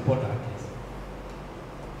collectors will support the artists.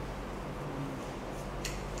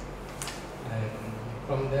 And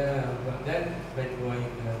from there, then when going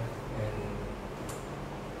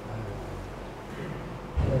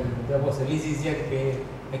there was a Malaysian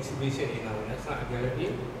exhibition in our National Art Gallery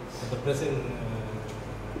at the present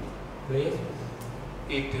place.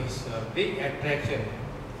 It was a big attraction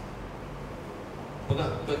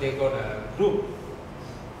because they got a group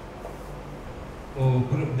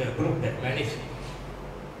that managed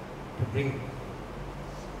to bring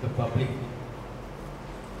the public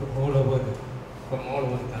to from all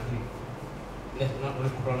over the country. That's not only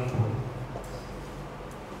Kuala Lumpur.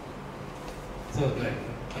 So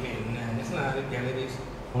National Art Galleries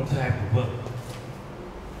also have to work.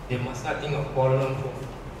 They must not think of Kuala Lumpur.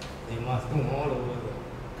 They must think all over the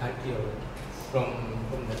country. from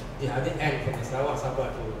the other end, from the Sarawak Sabah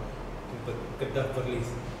to Kedah Perlis.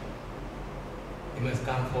 They must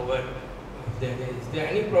come forward. Is there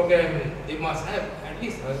any program, they must have at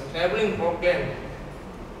least a traveling program.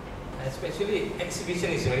 Especially exhibition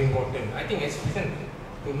is very important. I think exhibition,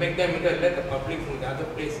 to make them let the public from the other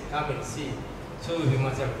place come and see. So we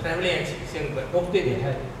must have traveling exhibition, but hopefully they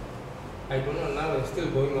have. I don't know now, it's still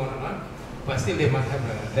going on or not, but still they must have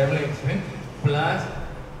a traveling exhibition. Plus,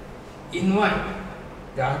 invite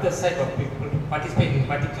the other side of people to participate in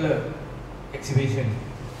particular exhibition.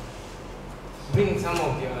 Bring some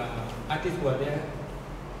of the artists who are there.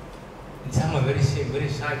 And some are very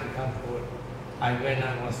shy to come forward. When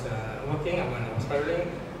I was working, when I was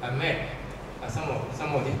traveling, I met some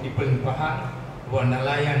of these people in Pahang who are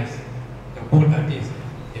Nalayans, the boat artists.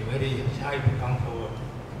 They're very shy to come forward.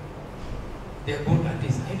 They're boat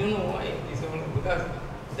artists. I don't know why. Because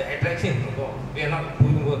the attraction, we are not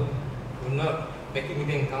doing work. We're not making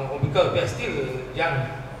them come home because we are still young.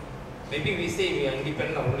 Maybe we say we are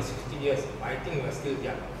independent of only 60 years, but I think we are still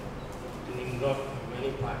young. In not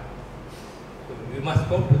many parts. So we must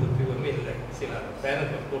go to the people, like say the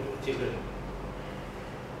parents must go to children.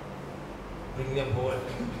 Bring them forward.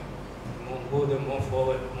 Go them more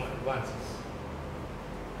forward, more advanced.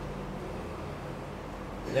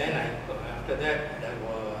 Then after that, there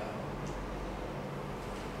was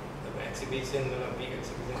an exhibition, a big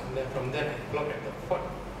exhibition. And then from then I clocked at the 4th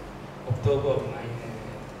October of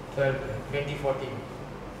 2014.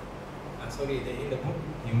 Sorry, in the book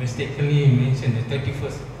you mistakenly mentioned the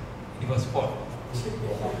 31st. It was 4th.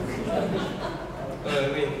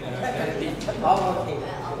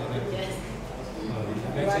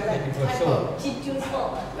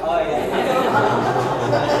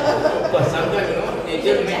 But sometimes, they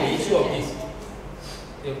just make the issue of this.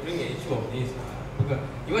 They bring the issue of this. Because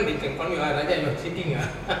even they can call me, Rajah, you're cheating.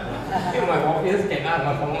 If my office can ask,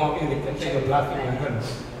 my former office, they can say you're bluffing.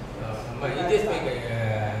 But it just make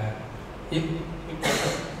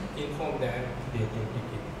inform them, they take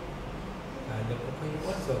it.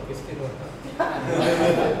 What's your question?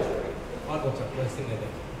 What was your question?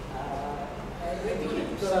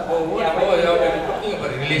 You're talking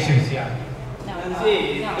about relations, yeah.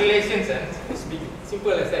 See, relations, it's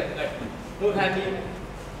simple as that. Like Nur Hanim,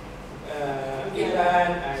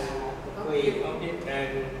 Yee-I-Lann, and Okui,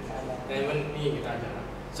 and even me, Rajah.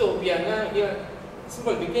 So we are now here.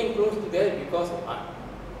 Simple, became close to that because of art.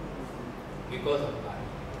 Because of art.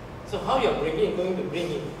 So how you are going to bring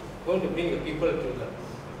the people to the.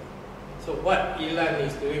 So what Yee-I-Lann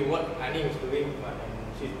is doing, what Hanim is doing, what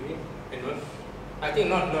she's doing, and what. I think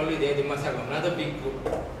not only there, they must have another big group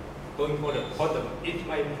going for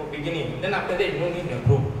beginning. Then after that, you don't need a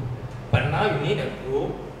group. But now you need a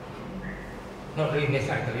group. Not really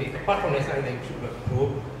necessarily. Apart from necessarily, you should have a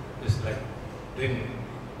group. Just like doing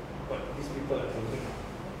what these people are doing.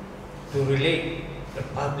 To relate the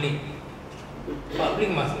public. Public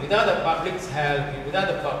must, without the public's help, without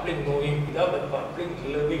the public knowing, without the public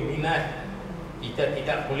loving minat, kita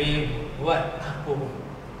tidak boleh buat apa pun.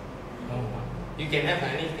 You can have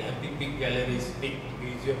anything, big galleries, big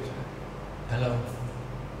museums. Kalau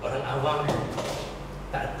orang awam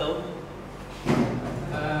tak tahu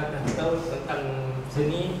tentang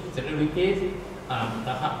seni lukis,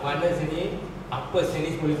 tahap mana seni, apa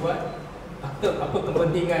seni boleh buat, apa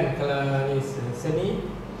kepentingan kalau ni seni.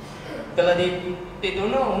 Kalau they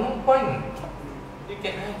don't know, no point. You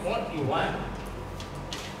can have what you want.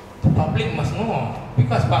 The public must know,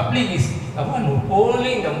 because public is the one who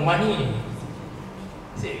holding the money.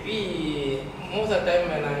 See, most of the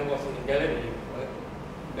time when I was in the gallery,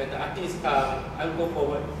 when the artists come, I'll go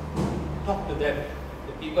forward, talk to them.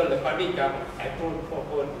 The people, the public come, I go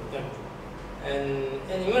forward to them. And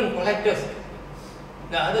even collectors,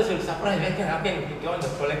 the others will surprise, I can join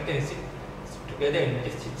the collector and sit together and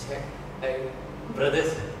just chit-chat. Like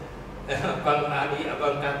brothers, abang adik,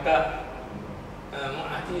 abang kakak,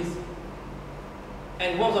 artists.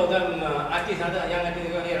 And most of them artists ada yang ada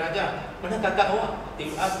Rajah, mana kakak awak? They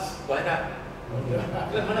ask, why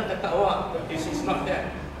mana kakak awak? This is not that.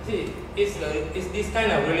 See, it's this kind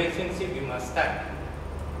of relationship we must start.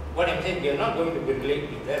 What I'm saying, we are not going to be related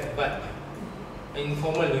with that, but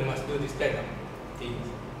informally we must do this kind of things.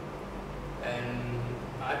 And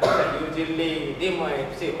artists usually, they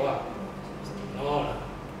might say, wow, no,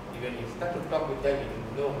 when you start to talk with them,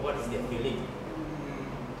 you know what is their feeling.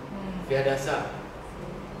 Biadasa.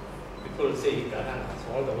 People say Karan has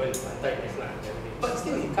all the wealth, but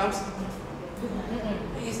still he comes.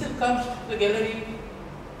 He still comes to the gallery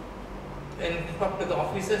and talk to the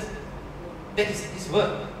officers. That is his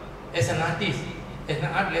work as an artist, as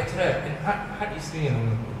an art lecturer, and art history.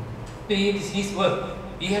 It is his work.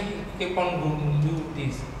 He has to keep on do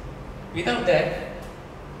this. Without that,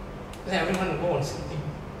 everyone will go on sleeping.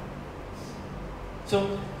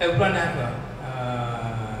 So everyone have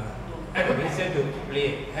a reason to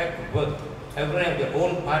play, have to work. Everyone have their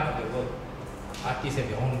own part of the work. Artists have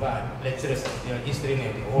their own part. Lecturers have their history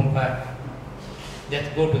have their own part.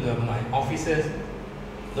 Just go to my officers.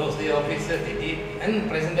 Those day officers they did, and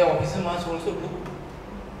present day officers must also do.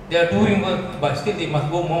 They are doing work, but still they must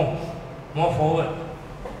go more forward.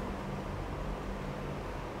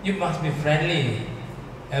 You must be friendly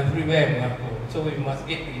everywhere. So we must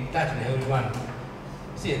get in touch with everyone.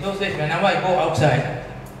 See, those days whenever I go outside,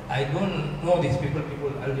 I don't know these people.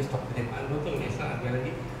 I'll just talk to them. I'm looking at National Art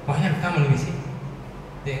Gallery. Why not come and visit?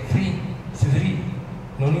 They're free. It's free.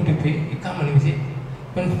 No need to pay. You come and visit.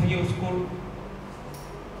 When you school,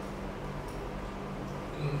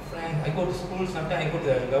 I go to school. Sometimes I go to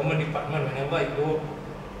the government department. Whenever I go,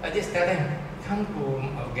 I just tell them, come to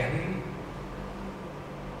our gallery.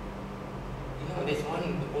 You know, there's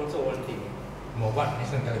also one thing about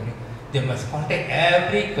National Gallery. They must contact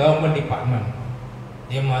every government department.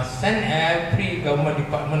 They must send every government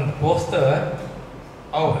department poster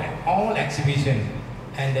of all exhibitions,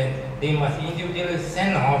 and then they must individually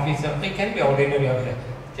send an officer. It can be ordinary officer.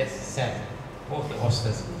 Just send post the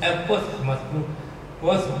posters. And first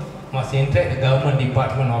must interact the government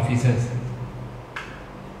department officers.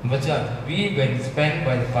 But we when spent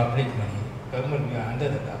by the public money, government we are under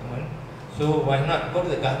the government. So why not go to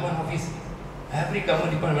the government office? Every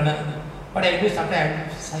government department. What I do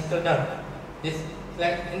sometimes I cycle down. This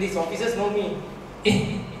like and these officers know me.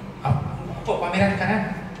 Apa pameran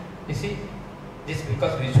kanan? You see, just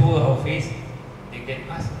because we show our face, they get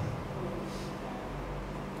us.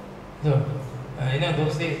 So you know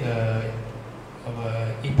those days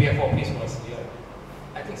our EPF office was here.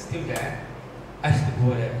 I think still there. I used to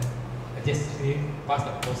go there. I just pass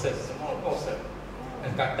the posters, small poster.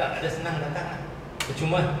 Dan kata ada senang datang lah.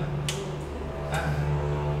 Cuma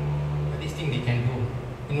this thing they can do.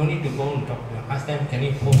 You no need to go and talk to them. Ask them, can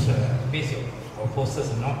you post paste your posters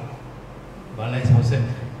or not? Balai's person.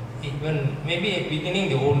 Even maybe at beginning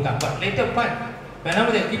they won't come, but later part, whenever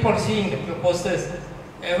they keep on seeing the posters,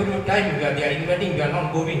 every time they are inviting, we are not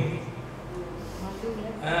going.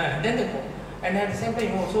 And at the same time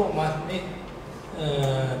you also must make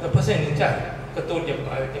the person in charge,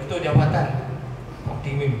 ketua jabatan, talk to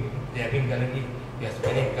him. They are being gallery. We are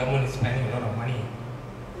spending, government is spending a lot of money.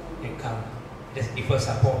 You come, just give us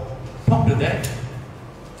support. Talk to them.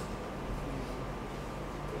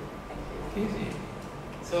 Easy.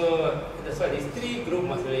 So that's why these three groups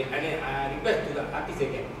must be. And I request to the artists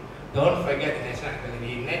again. Don't forget the National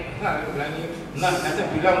Gallery.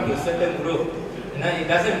 Doesn't belong to a certain group. It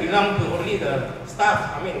doesn't belong to only the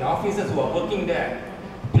staff. I mean, the officers who are working there.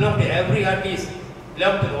 Belong to every artist.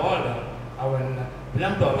 Belong to all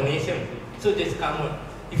belong to our nation. So just come.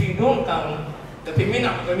 If you don't come, the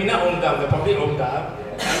Pemina won't come, the public won't come,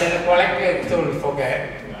 and then the collector will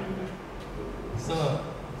forget. So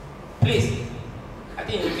please, I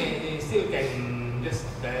think you still can just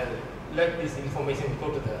let this information go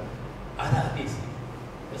to the other artists,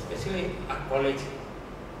 especially art college.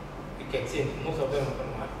 You can see most of them are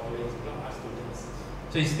from art college, not art students.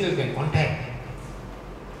 So you still can contact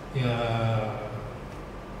your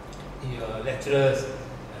lecturers,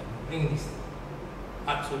 bring this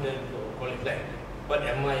art student to college like what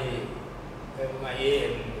MIA and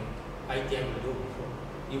ITM will do before.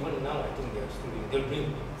 Even now, I think they are still they'll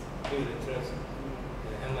bring two lecturers.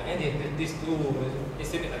 And these two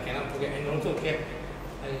students I cannot forget, and also KLC.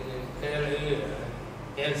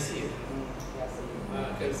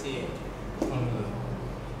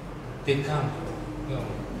 They come. No,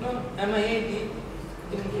 MIA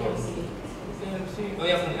oh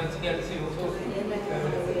yeah, from KLC also.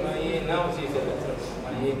 MIA now she's a lecturer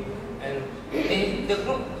from MIA. And the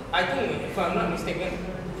group, I think, if I'm not mistaken,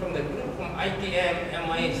 from the group from ITM,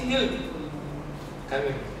 MIA still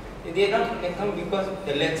coming. They come because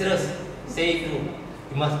the lecturers say to you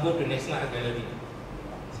must go to National Art Gallery.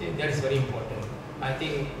 See, that is very important. I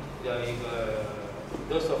think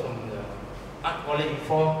those are from the art college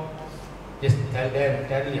before, just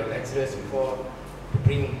tell your lecturers before to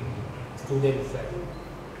bring students.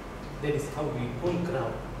 That is how we pull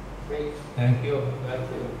crowd. Great. Thank you.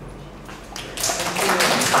 Thank you.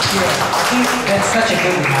 I think that's such a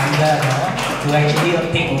good reminder, to actually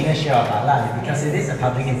take ownership of Lala, because it is a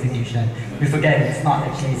public institution. We forget it's not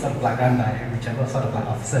actually sort of like run by whichever sort of like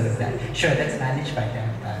officers that, sure, that's managed by them,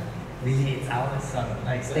 but really it's our sort of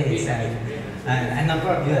like space, and a number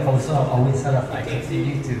of you have also always sort of like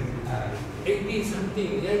continued to 80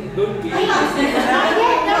 something, don't be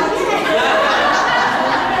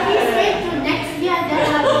Please wait till next year, then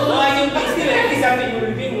I'll be... No, I think still at least something you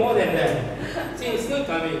will be more than that. She is still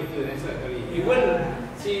coming to National Gallery. Even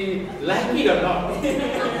she like it or not. She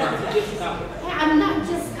just come. I'm not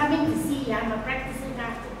just coming to see, I'm a practicing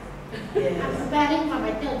artist. I'm preparing for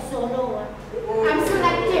my third solo. I'm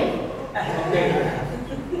selective. Okay.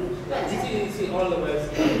 See all of us.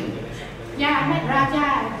 Yeah, I met Rajah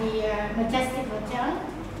at the Majestic Hotel.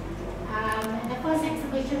 And the first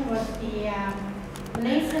exhibition was the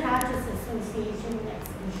Malaysian Artists Association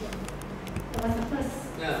exhibition. It was the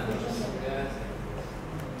first exhibition.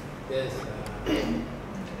 Yes.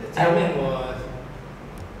 The chairman was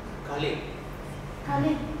Khalid.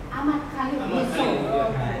 Ahmad Khalid. Ahmad He Khalid,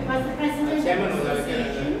 yeah. was the president Chairman of was the like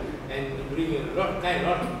association. and bring a lot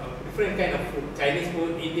of different kind of food, Chinese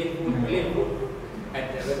food, Indian food, Malay food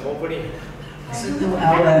at the opening. So do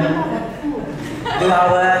our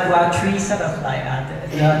three sort of like the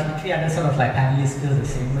three other sort of like panelists feel the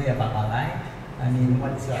same way about Balai? I mean,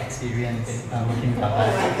 what is your experience working with Balai?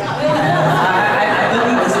 I don't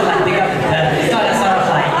think this will like dig up it's not a sort of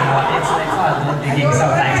like it's not a digging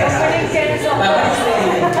sort of exercise. But what is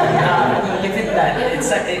given that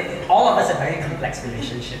it's like all of us have very complex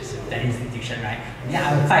relationships with that institution, right? Yeah,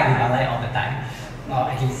 I would fight with Balai all the time, or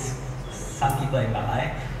at least some people in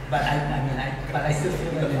Balai. But but I still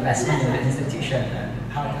feel an investment in the institution. And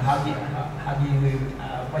how do you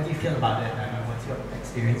what do you feel about it? What's your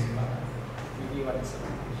experience about it? Maybe what is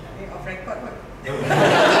Off record, what? No.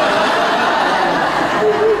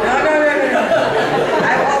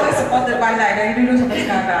 I've always supported Balai dari dulu sampai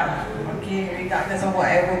sekarang. Okay, regardless of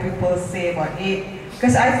whatever people say about it.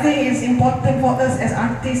 Because I think it's important for us as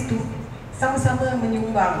artists to sama-sama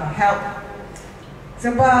menyumbang, help.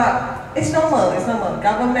 Sebab it's normal.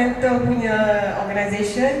 Governmental punya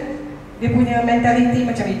organisation, dia punya mentality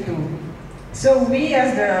macam itu. So we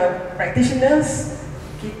as the practitioners,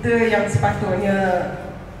 kita yang sepatutnya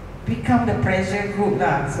become the pressure group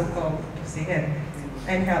lah, so-called to say kan,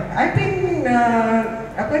 and help. I've been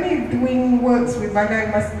doing works with Balai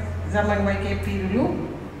zaman YKP dulu,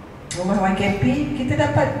 rumah YKP, kita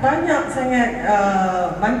dapat banyak sangat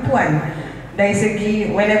bantuan. Dari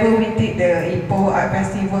segi, whenever we did the Ipoh Art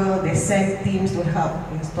Festival, they send teams to help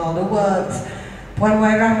install the works. Puan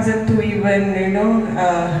Wairah to even,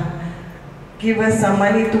 give us some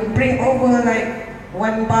money to bring over like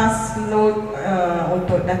one bus load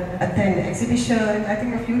untuk attend the exhibition. I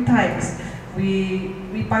think a few times we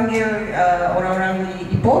panggil orang-orang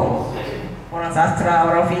di Ipoh, orang sastra,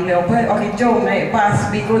 orang film, okay, jom naik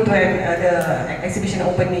bus, we go to the exhibition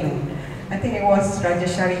opening. I think it was Rajah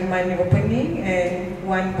Syariman opening and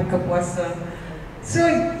one buka puasa. So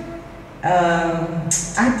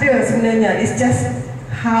ada sebenarnya, it's just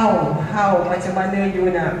how macam mana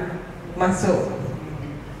you nak masuk.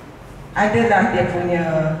 Adalah dia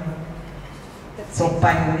punya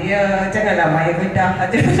sopan dia, janganlah main bedah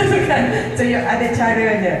ada kan. So ada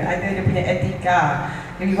caranya, ada dia punya etika.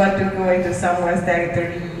 If you want to go into someone's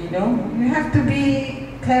territory, you have to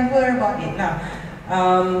be clever about it lah.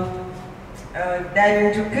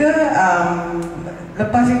 Dan juga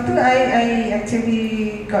lepas itu I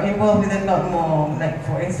actually got involved with a lot more, like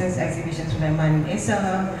for instance exhibition Sulaiman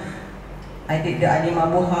Esa. I did the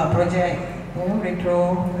Alimah Buha project,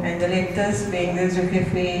 retro, and the latest being the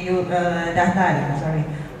Zulkifli Dahlan.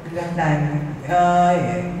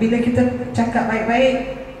 Bila kita cakap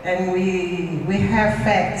baik-baik and we have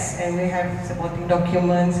facts and we have supporting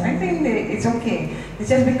documents, I think it's okay. It's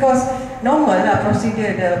just because normal lah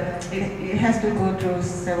procedure, it has to go through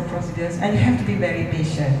several procedures and you have to be very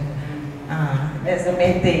patient. That's the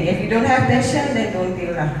main thing. If you don't have patience, then don't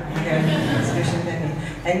deal lah.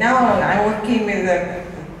 And now I'm working with the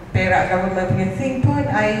Perak government punya thing pun,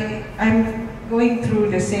 I'm going through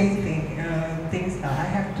the same things now. I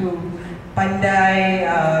have to pandai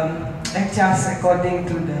adjust according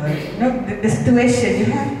to the situation. You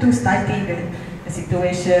have to study the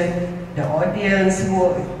situation, the audience,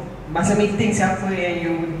 masa meeting siapa yang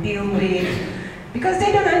you deal with, because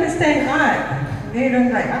they don't understand art. They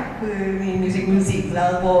don't like apa ni music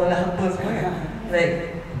lah, apa semua,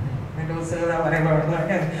 like Mendoza lah, whatever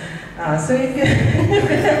kan. So if you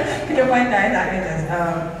kena pandai lah kan.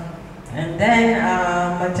 And then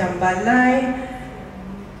macam Balai,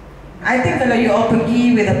 I think kalau you all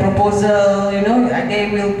pergi with a proposal, they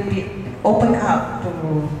will be open up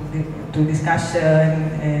to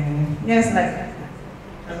discussion. And yes, like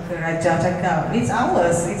Uncle Rajah cakap, it's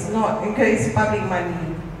ours, it's not, it's public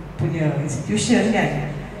money punya institution kan.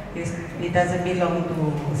 It doesn't belong to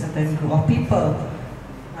a certain group of people.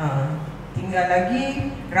 Tinggal lagi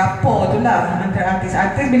rapor tu lah antara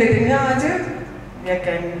artis-artis, bila dengar je dia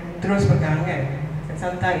akan terus pegang kan. And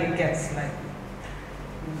sometimes it gets like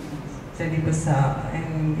jadi besar.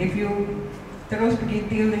 And if you terus pergi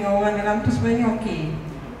deal dengan orang dalam tu sebenarnya okey.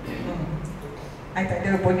 I tak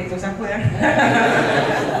ada bonik tu siapa ya.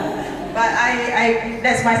 But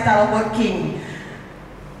that's my style of working.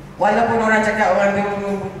 Walaupun orang cakap orang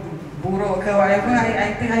tu buruk ke whatever,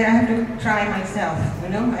 I think I have to try myself.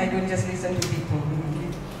 You know, I don't just listen to people.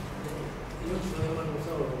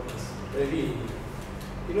 Really,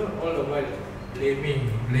 all the while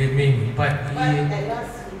blaming, but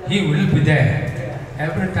he will be there.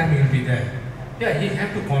 Every time he will be there. Yeah, he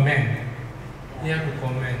have to comment.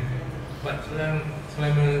 But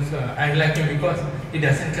Sulaiman, I like him because he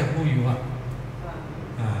doesn't care who you are.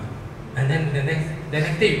 And then the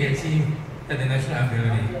next day you can see him at the National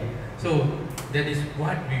Assembly. So that is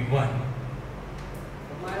what we want.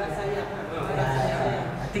 I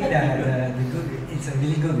think it's a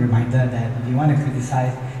really good reminder that if you want to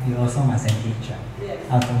criticize, you also must engage.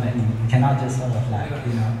 Ultimately, you cannot just sort of like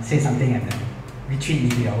say something and then retreat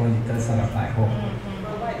into your own little sort of like home.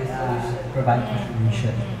 Provide a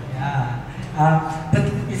solution. But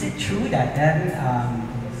is it true that then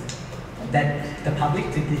that the public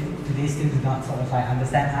today still do not sort of like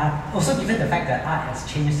understand art? Also, given the fact that art has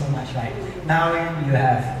changed so much, right? Now you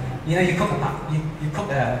have you cook a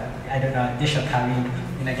I don't know, a dish of curry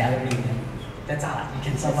in a gallery. That's art. You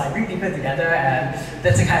can sort of like bring people together, and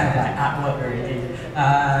that's a kind of like artwork already.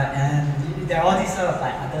 And there are all these sort of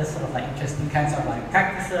like other sort of like interesting kinds of like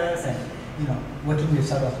practices, and working with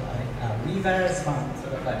sort of like weavers from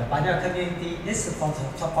sort of like the Banyak community. This is a form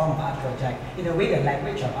of art project. In a way, the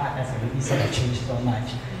language of art has already sort of changed so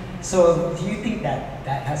much. So, do you think that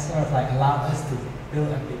has sort of like allowed us to build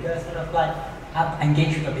a bigger sort of like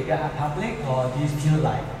engage with a bigger art public, or do you feel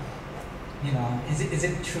like is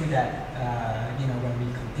it true that when we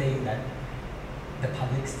complain that the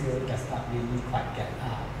public still does not really quite get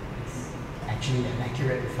art? It's actually an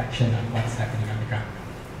accurate reflection on what's happening on the ground.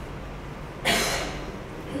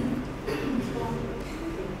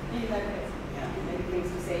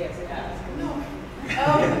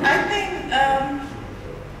 I think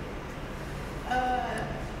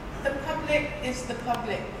the public is the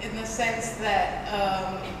public in the sense that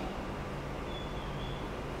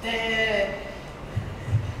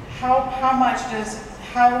how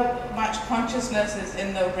much consciousness is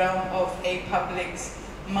in the realm of a public's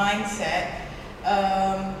mindset,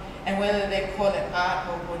 and whether they call it art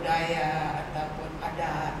or budaya ataupun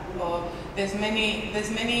adat, or there's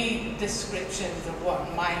many descriptions of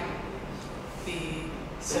what might be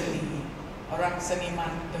seni. Orang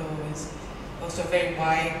seniman itu is also a very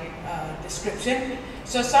wide description.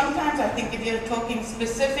 So sometimes I think if you're talking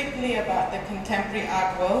specifically about the contemporary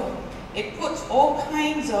art world, it puts all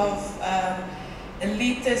kinds of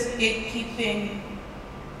elitist gatekeeping,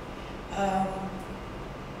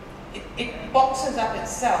 it boxes up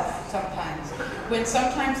itself sometimes, when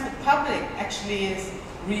sometimes the public actually is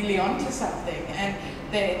really onto something, and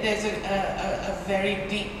there's a very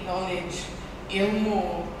deep knowledge,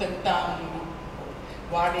 ilmu tentang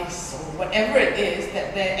waris or whatever it is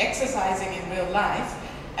that they're exercising in real life,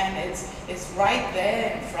 and it's right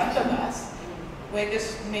there in front of us. We're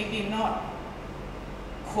just maybe not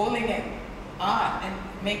calling it art and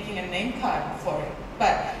making a name card for it.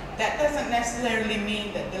 But that doesn't necessarily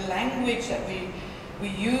mean that the language that we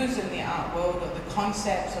use in the art world, or the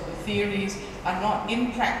concepts or the theories, are not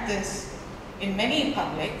in practice in many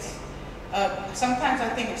publics. Sometimes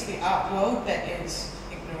I think it's the art world that is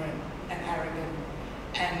ignorant and arrogant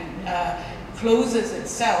and closes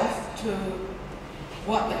itself to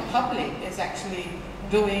what the public is actually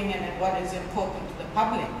doing and what is important to the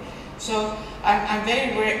public. So I'm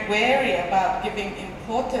very wary about giving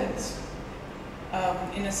importance,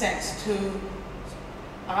 in a sense, to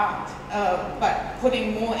art, but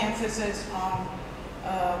putting more emphasis on,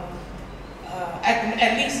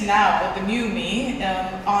 at least now, the new me,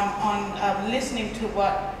 on listening to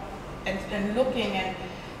what, and looking and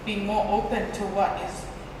being more open to what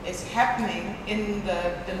is happening in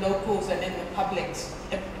the locals and in the public's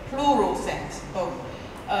plural sense, both.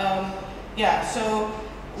 So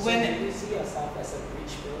when do you see yourself as a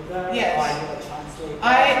bridge builder, yes, or are you a translator?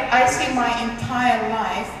 I see my entire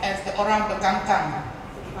life as the orang berkangkang.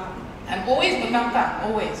 I'm always berkangkang,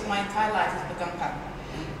 always. My entire life is berkangkang.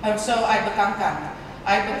 So I berkangkang.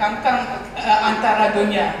 Antara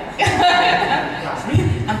dunia,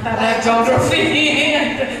 antara geography.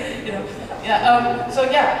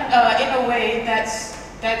 In a way,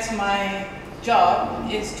 that's my job,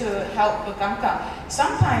 is to help berkangkang.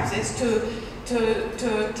 Sometimes it's to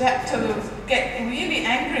get really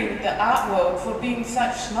angry with the art world for being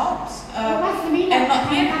such snobs. What's the meaning? And not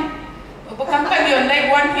here. Bukan your leg,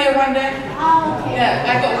 one here, one there. Oh, okay. Yeah,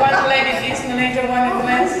 I got one leg in East Malaysia, one in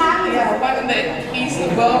West. Yeah, one in the East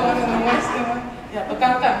as well, one in the West. Yeah,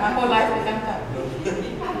 bekangkang, my whole life bekangkang.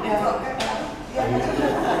 Yeah.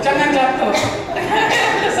 Jangan jatuh.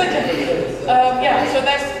 So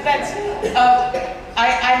that's.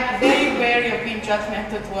 I'm very wary of being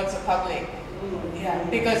judgmental towards the public. Yeah,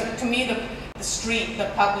 because to me the street, the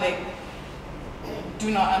public. Do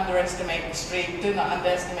not underestimate the street. Do not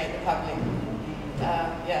underestimate the public.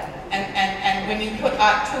 And when you put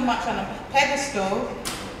art too much on a pedestal,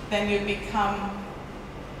 then you become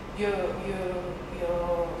you're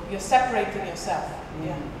separating yourself.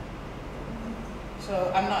 Yeah. So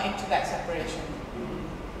I'm not into that separation.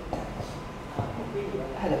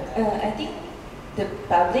 Hello. I think the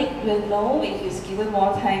public will know if it's given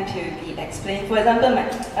more time to be explained. For example, my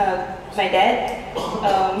dad,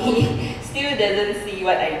 he still doesn't see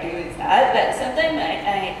what I do with art, but sometimes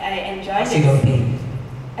I enjoy it. Because you don't pay.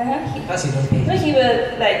 Because you don't pay. So he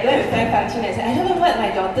will like go and find function and say, I don't know what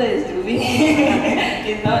my daughter is doing.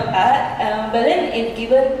 It's not art. But then if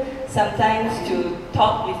given sometimes to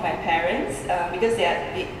talk with my parents, because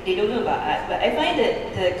they don't know about art, but I find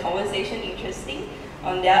that the conversation interesting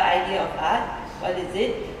on their idea of art. What is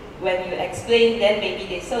it? When you explain, then maybe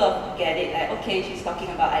they sort of get it, like, okay, she's talking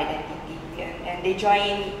about identity, and they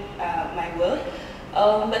join my work.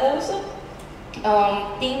 But I also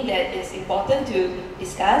think that it's important to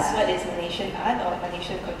discuss what is Malaysian art or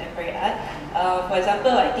Malaysian contemporary art. For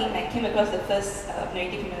example, I think I came across the first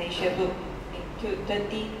Narrative in Malaysia book in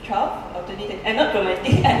 2012 or 2013. I'm not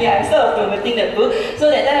promoting, I'm sort of promoting the book. So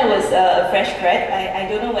that time I was a fresh grad, I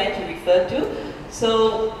don't know where to refer to.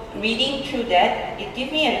 So reading through that, it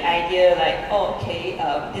gave me an idea like, oh, okay,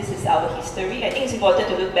 this is our history. I think it's important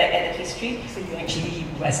to look back at the history. So you actually,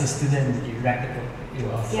 as a student, you read the book. It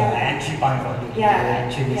was an entry point for you.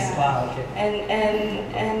 Wow, okay.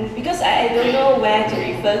 And because I don't know where to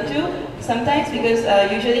refer to, sometimes because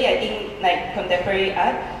usually I think like contemporary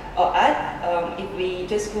art or art, if we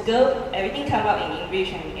just Google, everything come out in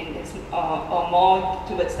English and in this, or more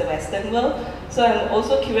towards the Western world. So I'm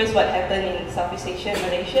also curious what happened in Southeast Asia and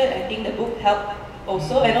Malaysia. I think the book helped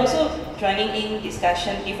also, and also joining in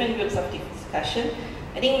discussion, different groups of discussion.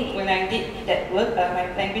 I think when I did that work,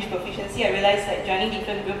 my language proficiency, I realized that joining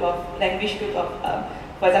different language group of,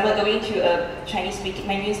 for example, going to a Chinese-speaking,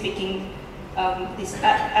 Mandarin-speaking this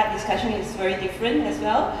art discussion is very different as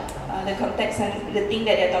well. The context and the thing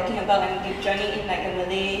that they're talking about, and joining in like a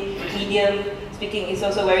Malay medium speaking is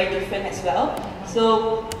also very different as well.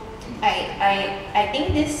 So I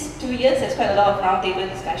think this 2 years there's quite a lot of roundtable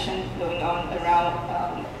discussion going on around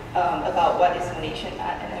about what is Malaysian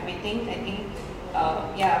art and everything. I think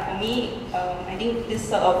for me, I think this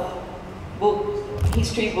sort of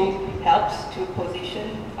history book helps to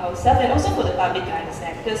position ourselves and also for the public to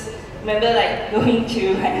understand. Because remember like going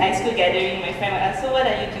to high school gathering, my friend would ask, so what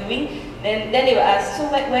are you doing? Then they will ask, so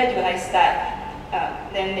where do I start?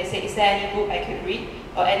 Then they say, is there any book I could read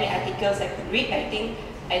or any articles I could read? I think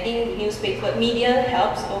newspaper, media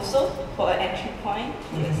helps also for an entry point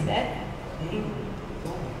towards that.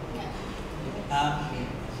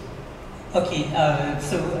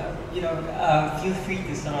 Feel free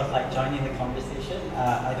to sort of like join in the conversation.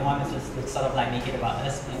 I don't want to just sort of like make it about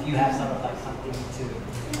us. If you have sort of like something to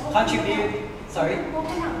contribute, sorry?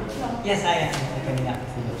 Yes, I am opening up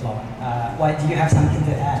the floor. Why do you have something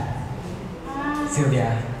to add,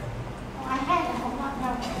 Sylvia? I had a lot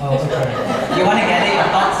now. Oh, okay. You want to gather your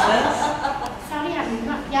thoughts first? Sorry, I'm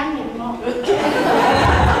not young anymore.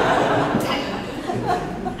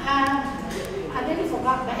 I really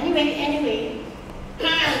forgot, but anyway.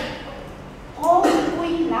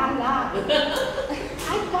 Okui, Lala. I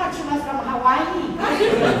thought she was from Hawaii.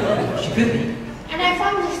 She could be. And I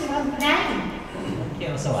found this from Penang.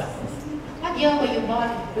 Okay, so what? What year were you born?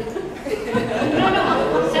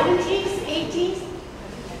 No, 70s, 80s?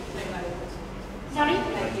 Sorry?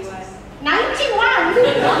 91. 91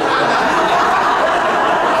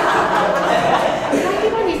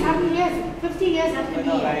 is how many years? 50 years after me.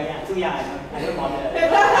 Too young, I don't bother.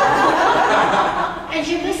 And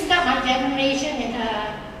she mixed up my generation in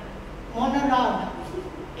a monologue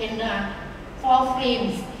in 4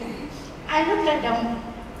 frames. I looked at her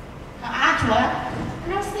artwork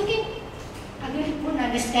and I was thinking, I really couldn't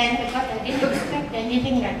understand because I didn't expect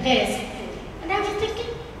anything like this. And I was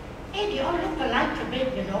thinking, hey, they all look alike a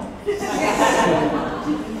bit, you know.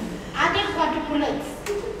 Are they quadruplets?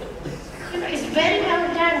 It's very well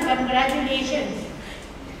done, congratulations.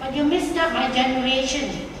 But you missed up my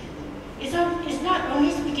generation. It's not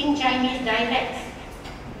only speaking Chinese dialects.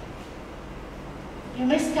 You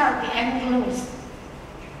missed out the Anglos.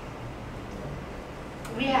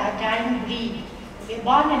 We are a dying breed. We were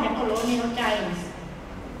born in the colonial times.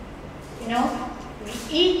 You know, we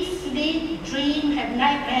eat, sleep, dream, have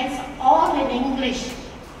nightmares, all in English.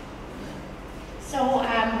 So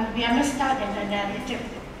we are missed out in the narrative.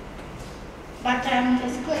 But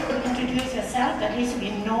it's good to introduce yourself, at least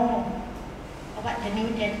we know what the new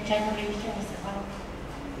generation is about.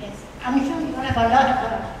 Yes, I'm sure you have a lot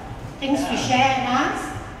of things to share and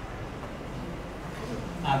ask.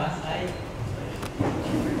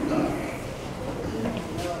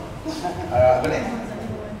 Boleh?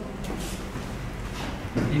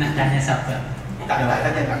 Ni nak tanya siapa? Tak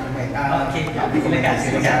tanya, nak komen. Okey,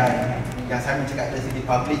 silakan. Yang saya cakap dari segi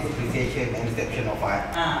public appreciation and reception of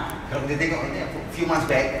art. Kalau kita tengok ni, few months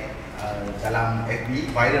back dalam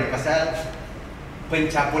FB viral pasal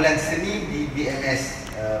pencabulan seni di BMS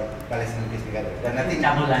Malaysian Negara. Dan nanti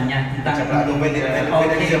pencabulan yang tentang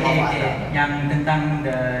yang tentang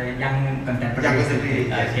yang contemporary.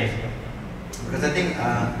 Because I think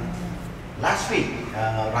last week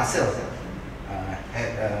Russell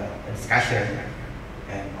had a discussion,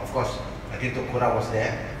 and of course Tok Kura was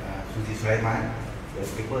there, Suzy Sulaiman, the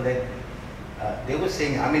people that they were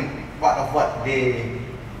saying, I mean, part of what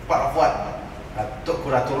Tok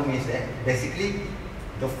Kura told me is that basically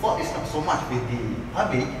the fault is not so much with the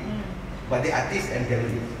public, but the artist and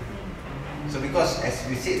gallery. So because as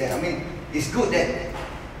we said that, I mean, it's good that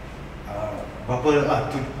berapa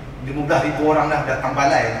 15,000 orang dah datang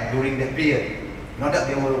balai during that period. Not that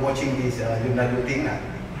they were watching this Leonardo thing lah.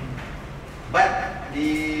 But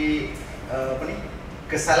the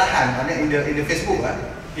kesalahan in the Facebook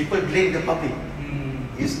people blame the public.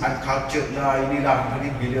 It's uncultured lah, inilah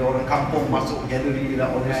bila orang kampung masuk gallery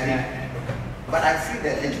lah, all those things. But I feel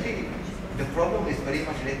that actually the problem is very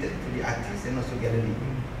much related to the artist and also gallery.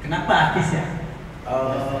 Kenapa artis ya?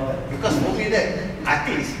 Because mostly that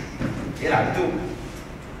artist, yalah itu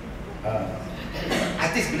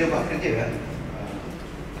artis bila buat kerja kan,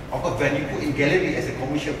 of course when you put in gallery as a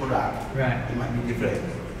commercial product, right, it might be different.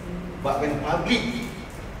 But when public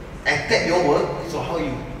attack your work, so how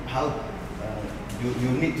you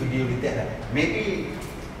need to deal with that. Maybe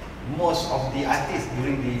most of the artists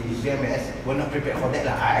during the BMS were not prepared for that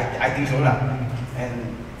lah. I think so lah.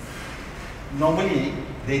 And normally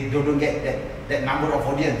they don't get that number of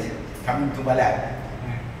audience coming to balai.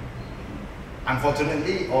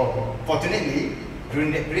 Unfortunately or fortunately,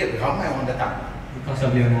 during that period ramai orang datang. Because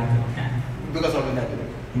of Leonardo. Because of Leonardo.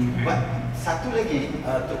 But satu lagi,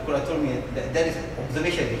 Tok Kura told me that there is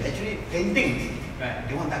observation. Actually paintings,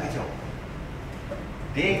 dia orang tak kacau.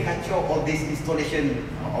 They kacau all these installation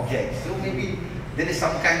objects. So maybe there is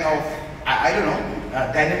some kind of I don't know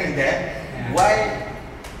dynamic there. Why?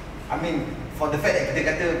 I mean, for the fact that kita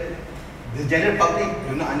kata the general public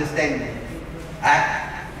do not understand art,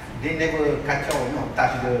 they never kacau,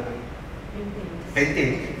 touch the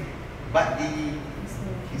painting, but the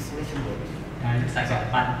installation work. It looks like a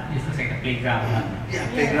fun. It looks like a playground. Yeah,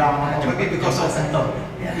 playground. Maybe because of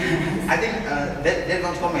I think that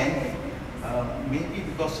one comment. Maybe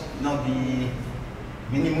because now the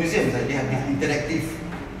many museums they have this interactive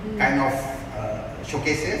kind of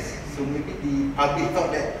showcases. So maybe the public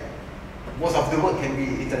thought that most of the work can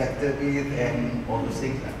be interacted with and all those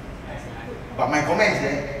things. But my comment is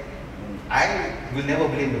that I will never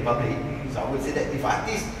blame the public. So I would say that if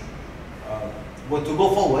artists were to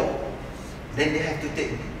go forward, then they have to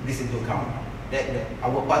take this into account. That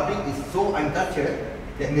our public is so uncultured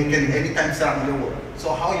that they can anytime serang your work.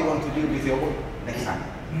 So how you want to deal with your work next time?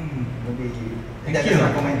 Maybe Thank you.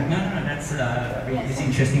 No, that's it's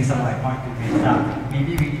interesting sort of like point to bring up.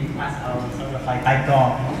 Maybe we ask our sort of like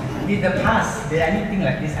title. In the past, did anything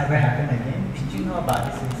like this ever happen again? Did you know about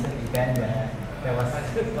this recent event where there was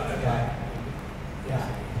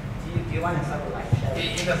Do you want to sort of like share?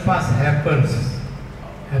 In the past happened,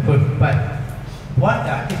 but what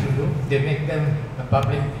the artists will do, they make them the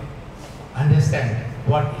public understand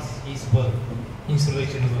what is his work,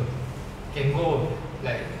 installation work. Can go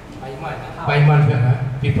like 5 months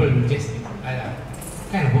back, people will just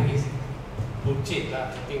kind of book is bullshit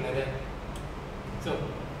lah, something like that. So,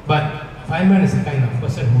 but Feynman is the kind of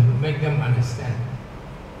person who will make them understand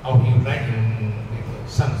how he write in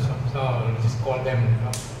some songs, or just call them,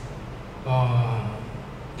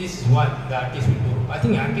 this is what the artist will do. I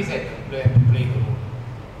think artists have to play the role.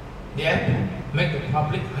 They have to make the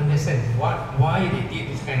public understand why they did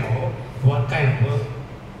this kind of work, what kind of work,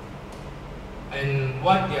 and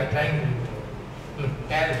what they are trying to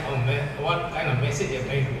tell, or what kind of message they are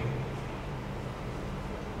trying to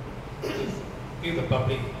give the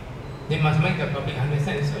public. They must make the public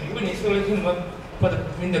understand. So even installation work,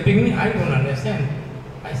 in the beginning I don't understand.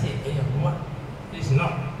 I say, hey, what? It's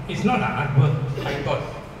not an artwork, I thought.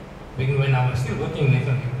 When I was still working in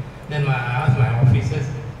National. Then I asked my officers,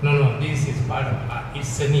 no, this is part of art. It's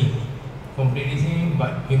seni, completely seni,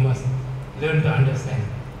 but you must learn to understand.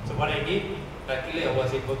 So what I did, luckily I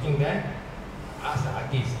was working there, asked the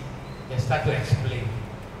artists, they start to explain.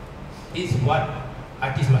 This is what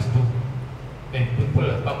artists must do. When people,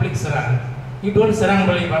 public serang, you don't serang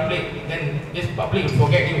by public, then this public will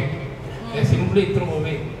forget you. They simply throw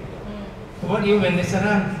away. So what you, when they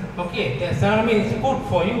serang, okay, the serang means it's good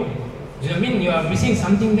for you. Does it mean you are missing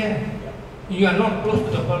something there? You are not close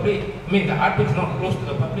to the public. I mean, the artwork is not close to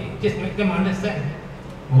the public. Just make them understand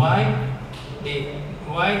why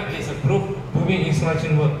there's a group doing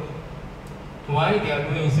installation work. Why they are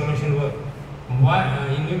doing installation work. Why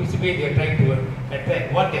in which way they are trying to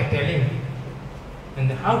attract what they are telling.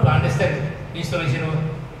 And how to understand the installation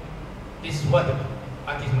work. This is what the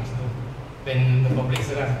artist must do. When the public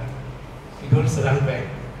serang, you don't serang back.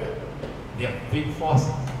 They are big force.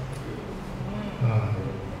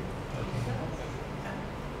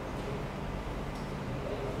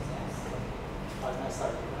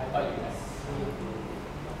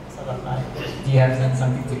 Do you have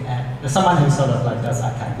something to add? There's someone who sort of like does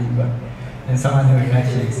archiving work, and someone who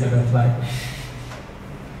actually sort of like,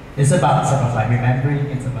 it's about sort of like remembering,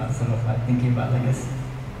 it's about sort of like thinking about legacy.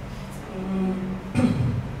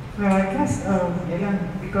 Well, I guess,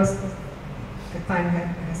 because the time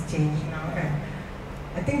has changed now, and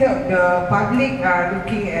I think the public are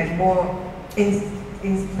looking at more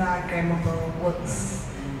Instagrammable works.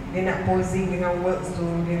 Dia nak posing dengan works tu,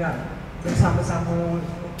 dia nak bersama-sama.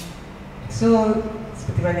 So,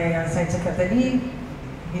 seperti mana yang saya cakap tadi,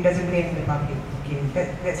 he doesn't blame the public. Okay,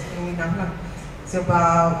 that's true enough lah.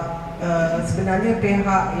 Sebab sebenarnya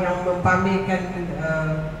pihak yang mempamerkan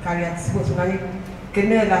karya tersebut sebenarnya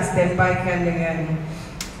kenalah standby-kan dengan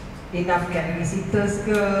enough gallery visitors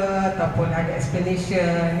ke, ataupun ada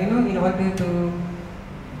explanation, you know, in order to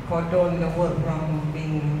cordon the work from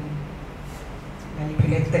being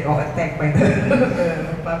manipulated or attacked by the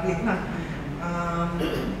public lah.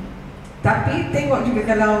 Tapi tengok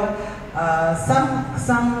juga kalau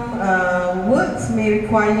some works may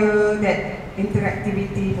require that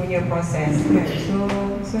interactivity punya proses, kan?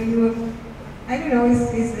 So you, I don't know,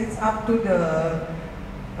 it's up to the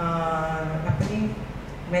apa ni,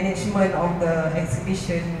 management of the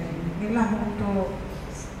exhibition inilah untuk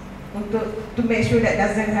to make sure that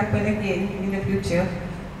doesn't happen again in the future.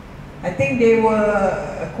 I think they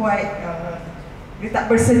were quite dia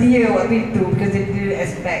tak bersedia waktu itu because they didn't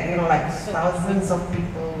expect, you know, like thousands of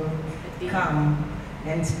people come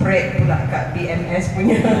and spread pula kat BMS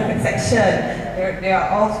punya section. They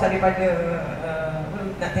are all daripada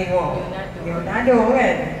nak tengok Leonardo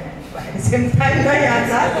kan, but at the same time yang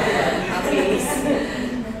atas habis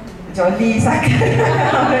jolly sangat.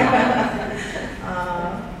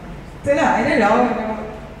 Itulah, I don't know.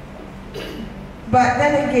 But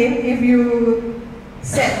then again, if you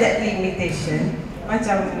set that limitation,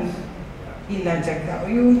 macam Yee-I-Lann cakap,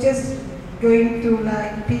 you just going to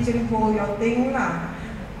like pigeonhole your thing lah.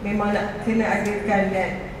 Memang nak kena adakan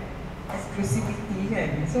that exclusivity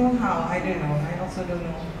kan. So how? I don't know. I also don't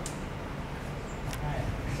know.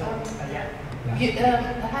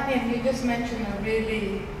 Hanim, you just mentioned a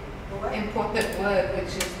really important word,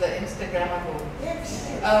 which is the Instagrammable. Yes.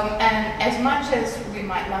 And as much as we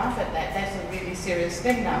might laugh at that, that's a really serious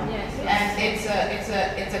thing now. Yes. And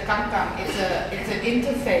it's a kamkam. It's an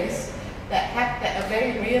interface that a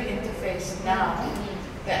very real interface now.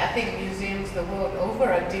 That I think museums the world over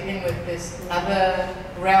are dealing with this other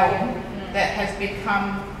realm that has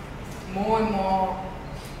become more and more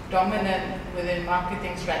dominant within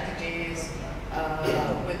marketing strategies,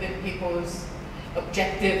 within people's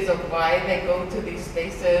objectives of why they go to these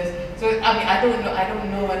spaces. So I mean, I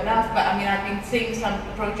don't know enough, but I mean, I've been seeing some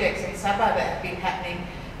projects in Sabah that have been happening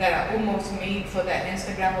that are almost made for that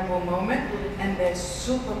Instagrammable moment, and they're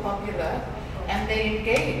super popular, and they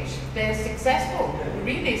engage. They're successful,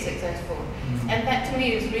 really successful, and that to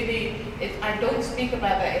me is really. I don't speak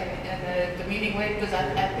about that in a demeaning way because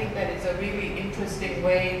I think that it's a really interesting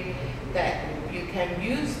way that you can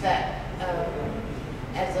use that.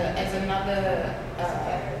 As another,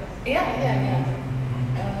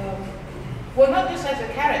 well, not just as a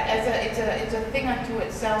carrot, it's a thing unto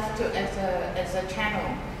itself, as a channel.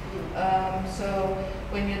 So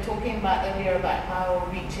when you're talking about earlier about how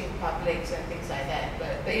reaching publics and things like that,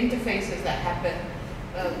 the interfaces that happen,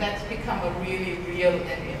 that's become a really real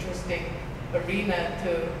and interesting arena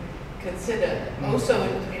to considered, also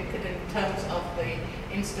in terms of the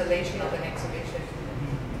installation of an exhibition?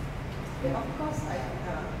 Yeah, of course,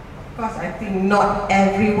 I think not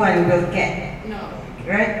everyone will get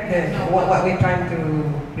right what we're trying to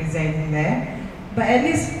present there. But at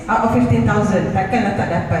least out of 15,000, takkanlah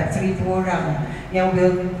tak dapat 1,000 orang yang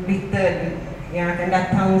will return, yang akan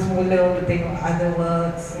datang semula untuk tengok other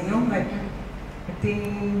works, you know, like I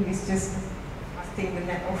think it's just casting the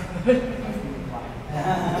net over.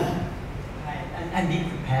 And be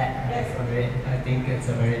prepared for it. I think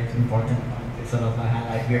it's a very important point to sort of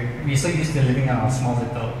highlight. We're so used to living in our small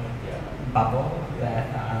little bubble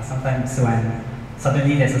that sometimes when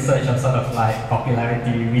suddenly there's a surge of sort of like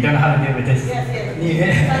popularity, we don't know how to deal with this.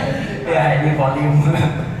 New volume.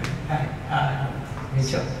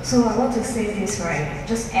 Rachel. So I want to say this, right?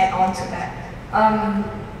 Just add on to that.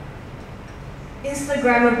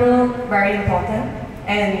 Instagrammable, very important.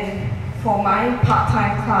 And for my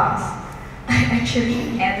part-time class, I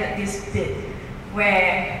actually added this bit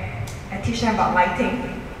where I teach them about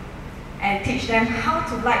lighting and teach them how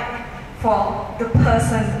to light for the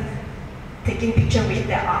person taking picture with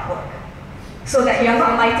their artwork. So that you're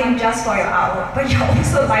not lighting just for your artwork, but you're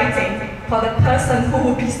also lighting for the person who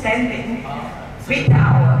will be standing with the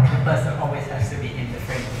artwork. The person always has to be in the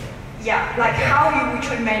frame. Yeah, like how you would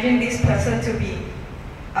imagine this person to be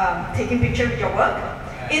taking picture with your work.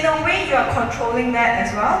 In a way, you are controlling that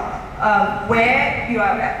as well, where you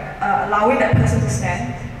are allowing that person to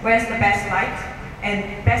stand, where's the best light,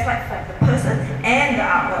 and best light for the person and the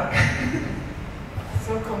artwork.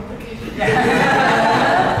 So complicated. I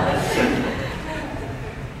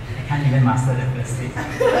can't even master the first thing.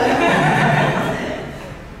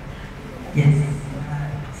 Yes.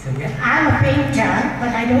 Sylvia? I'm a painter,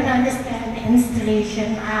 but I don't understand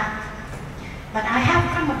installation art. But I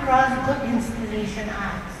have come across good installation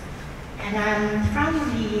art. And from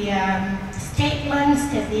the statements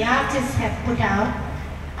that the artists have put out,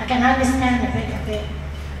 I can understand a bit of it.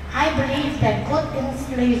 I believe that good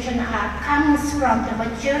installation art comes from the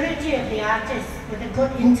majority of the artists with a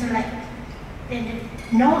good intellect. They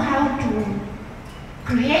know how to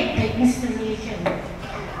create the installation.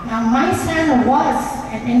 Now my son was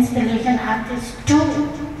an installation artist too.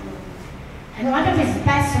 And one of his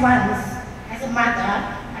best ones, as a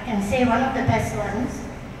mother, I can say one of the best ones,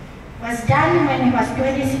 was done when he was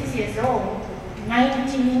 26 years old,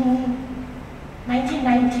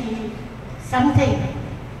 1990 something.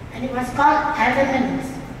 And it was called Elements.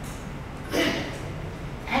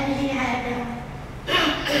 And he had a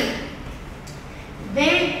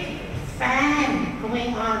big fan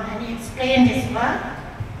going on, and he explained his work.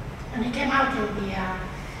 And it came out in the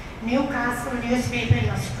Newcastle newspaper in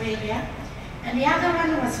Australia. And the other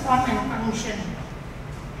one was Form and Function.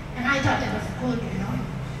 And I thought it was good, you know.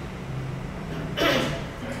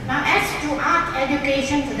 Now, as to art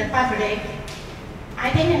education to the public, I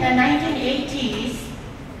think in the 1980s,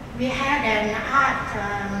 we had an art,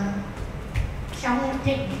 Chong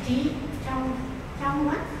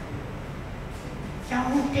what?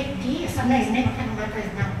 Chong Tik-Di, something his name, I can't remember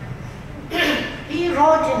his name. He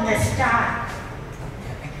wrote in the Star.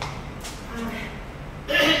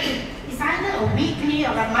 It's either a weekly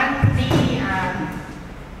or a monthly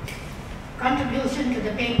contribution to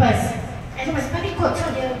the papers. And it was very good,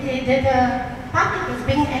 so the public was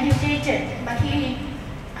being educated, but he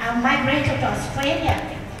migrated to Australia.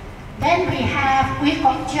 Then we have Ui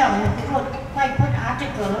Kok Cheong, who wrote quite good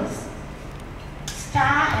articles,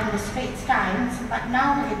 Star and the Straits Times, but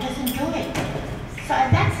now it doesn't do it. So at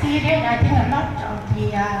that period, I think a lot of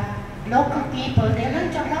the local people, they learned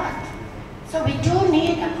a lot. So we do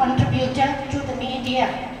need a contributor to the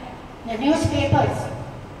media, the newspapers.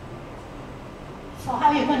 So how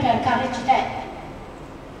are you going to encourage that?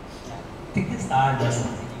 I think the Star does a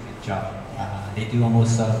pretty good job. They do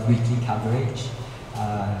almost weekly coverage.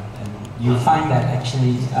 And you find that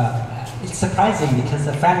actually, it's surprising because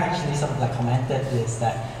a friend actually sort of like commented this,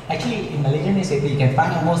 that actually in Malaysian newspaper you can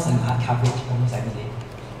find almost an art coverage almost every day.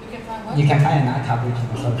 You can find what? You can find an art coverage in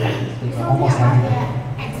the sort of newspaper almost every day.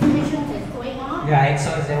 Exhibitions is going on. Right,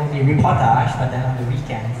 so there will be reportage, but then on the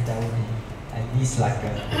weekends there will be at least like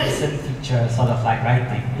a recent feature sort of like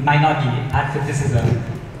writing. It might not be art criticism,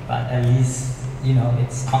 but at least, you know,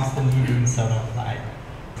 it's constantly being sort of like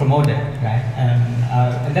promoted, right?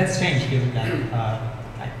 And that's strange given that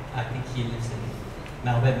I think he lives in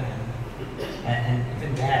Melbourne, and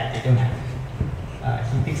even there they don't have.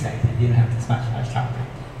 He thinks that they didn't have this much traffic.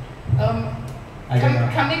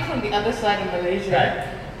 Coming from the other side of Malaysia, right.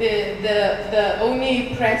 the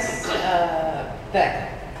only press that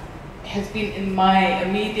has been in my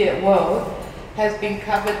immediate world has been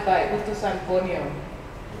covered by Utusan Borneo.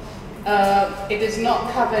 It is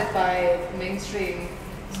not covered by mainstream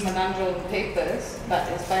Semenanjung papers, but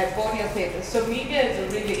it's by Borneo papers. So media is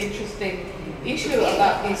a really interesting issue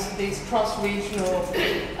about these cross-regional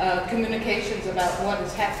communications about what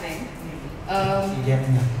is happening. Did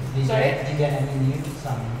you get any news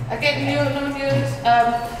on? I get no news.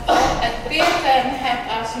 BFM have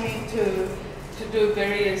asked me to do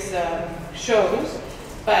various shows,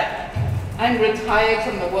 but I'm retired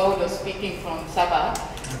from the world of speaking from Sabah,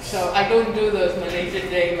 so I don't do those Malaysia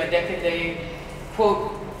Day, Merdeka Day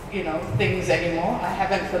quote, things anymore. I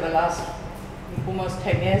haven't for the last almost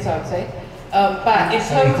 10 years, I would say. But in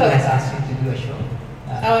terms of asked you to do a show?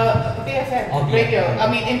 BFM radio.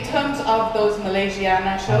 I mean, in terms of those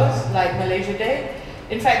Malaysiana shows like Malaysia Day,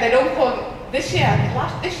 in fact, they don't call this year.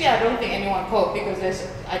 This year, I don't think anyone called because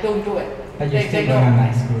I don't do it. But you're still going on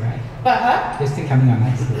night school, right? But huh? You're still coming on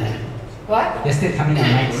night school, right? What? You're still coming on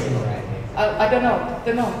night school, right? I don't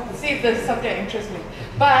know. See if the subject interests me.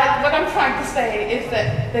 But what I'm trying to say is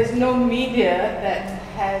that there's no media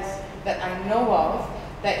that I know of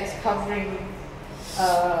that is covering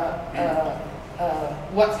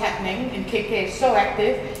what's happening in KK is so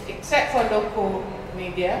active, except for local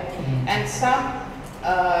media and some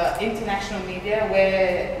international media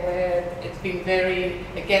where it's been very,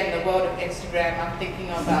 again, the world of Instagram. I'm thinking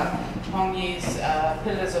about Hong Yee's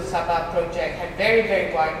Pillars of Sabah project had very,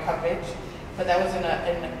 very wide coverage, but that was in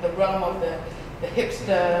the realm of the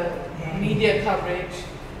hipster media coverage.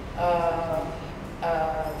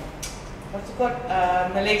 What's it called?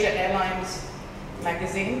 Malaysia Airlines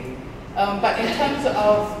magazine. But in terms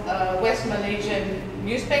of West Malaysian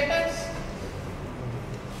newspapers,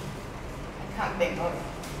 I can't think of it.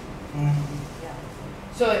 Yeah.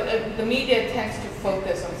 So the media tends to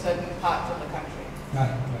focus on certain parts of the country.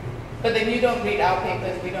 Right. But then you don't read our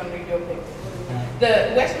papers, we don't read your papers.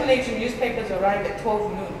 The West Malaysian newspapers arrive at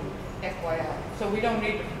 12 noon, FYI. So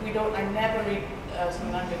I never read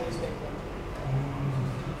Semenanjung newspaper.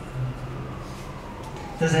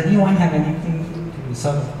 Does anyone have anything to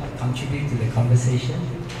sort of contribute to the conversation?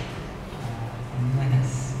 Anyone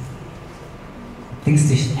has things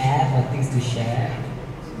to add or things to share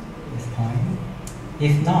at this point?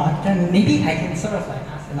 If not, then maybe I can sort of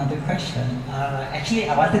ask another question. Actually,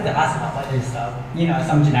 I wanted to ask about what is,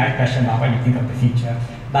 some generic question about what you think of the future.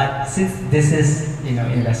 But since this is,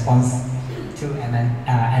 in response to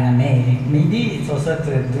MMA, maybe it's also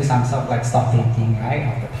to do some sort of stock taking, right,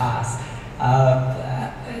 of the past.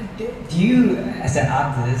 Do you, as an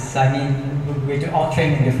artist, I mean, we're all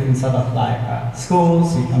trained in different sort of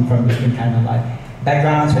schools, we come from different kind of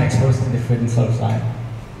backgrounds, we're exposed to different sort of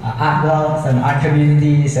art worlds and art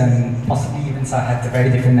communities and possibly even have very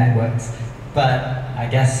different networks. But I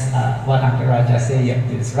guess what Uncle Rajah said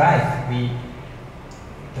is right.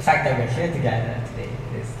 The fact that we're here together today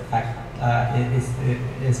is the fact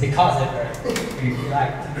is because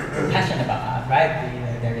we're passionate about art, right?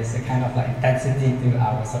 There is a kind of intensity to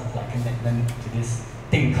our sort of commitment to this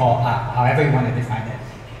thing called art, however you want to define it.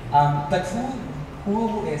 But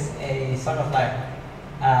who is a sort of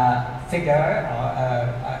figure or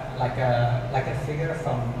a figure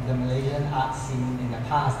from the Malaysian art scene in the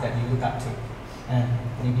past that you look up to, and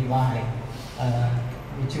maybe why?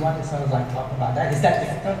 Would you want to sort of talk about that? Is that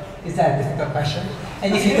difficult? Is that a difficult question?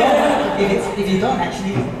 And if you don't, if you don't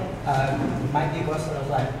actually, might be worth sort of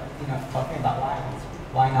talking about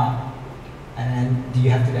why not? And do you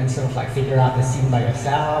have to then sort of figure out the scene by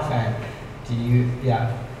yourself? And do you,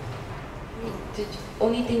 To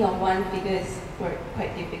only think of one figure is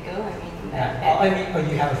quite difficult. I mean, or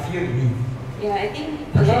you have a few, you mean? Yeah, I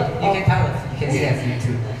think a lot. You can tell us. You can say a few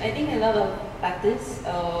too. I think a lot of artists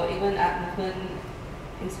or even art movement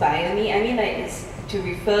inspire me. I mean, it's to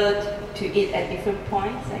refer to it at different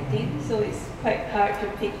points, I think. So it's quite hard to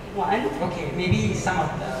pick one. Okay, maybe some of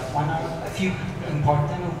a few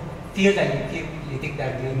important fields that you think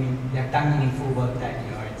that they have done meaningful work that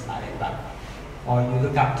you are inspired by, or you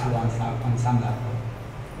look up to on some level.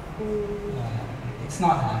 It's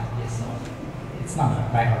not a yes or it's not a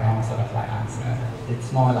right or wrong sort of answer.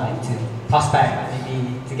 It's more to prospect,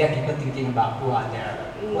 maybe to get people thinking about who are there,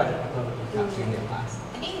 what are the people who look up to in the past.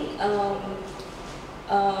 I think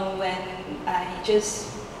when I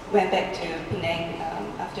just went back to Penang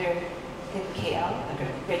after in KL,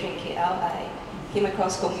 graduating in KL, I came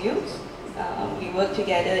across Kong Yu. We worked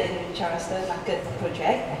together in Charleston Market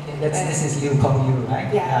project. Okay, this is Liu Kong Yu,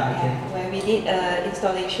 right? Yeah, okay. Where we did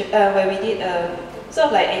installation, where we did sort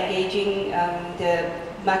of engaging the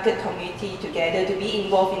market community together to be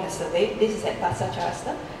involved in the survey. This is at Pasar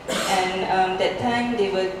Charleston. And that time they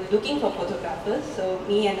were looking for photographers, so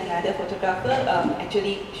me and another photographer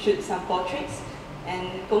actually shoot some portraits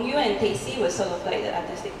And Gong Yu and Tacy were sort of like the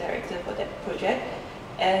artistic director for that project.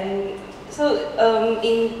 And so,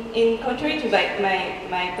 in contrary to like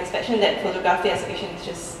my perception that photography exhibition is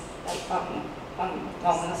just like on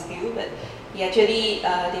normal scale, but he actually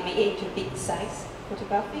they made it into big size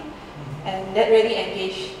photography, and that really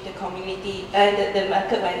engaged the community and the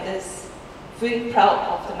market vendors. Feeling proud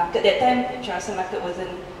of the market. That time, Charleston Market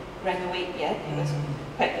wasn't renovated yet. It was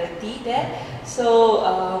quite dirty there. So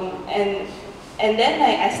and then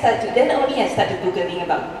like I started googling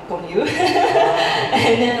about Gong Yu,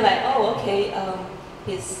 and then like, oh okay,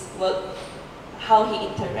 his work, how he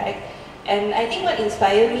interact, and I think what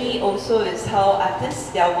inspired me also is how artists,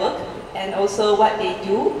 their work, and also what they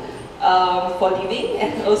do for living,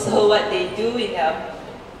 and also what they do in their,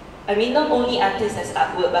 I mean not only artists as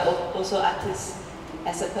artwork, but also artists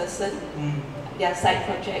as a person, their side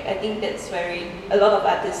project. I think that's very, a lot of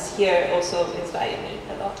artists here also inspire me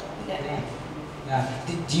a lot in that way.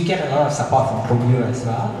 Do you get a lot of support from Gong Yu as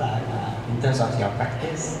well, like, in terms of your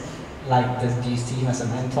practice? Like, do you see him as a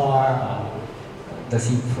mentor, or does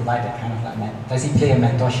he provide that kind of like, does he play a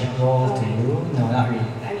mentorship role to you? No, not really.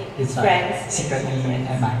 I mean, it's friends. Like secretly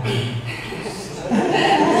admiring.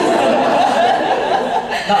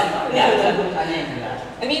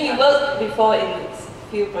 I mean, we worked before in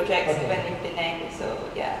few projects when in Penang, so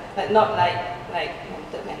yeah, but not like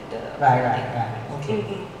mentor. Right. Okay.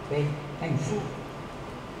 Great. Thanks.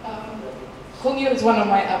 Gong Yu is one of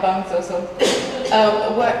my abangs also.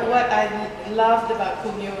 What I loved about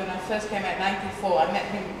Gong Yu when I first came at 94, I met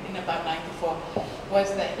him in about 94,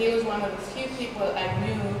 was that he was one of the few people I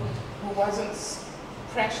knew who wasn't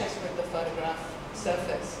precious with the photograph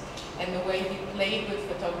surface. And the way he played with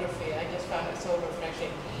photography, I just found it so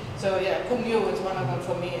refreshing. So yeah, Gong Yu was one of them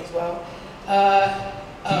for me as well.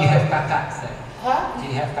 Do you have kakaks then? Huh? Do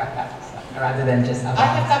you have kakaks rather than just abangs? I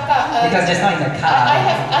have kakak. Because just now in the car, I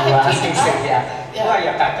have asking, who are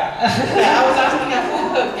your kakak? Yeah, I was asking who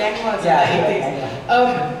her gang was.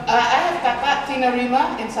 I have kakak, Tina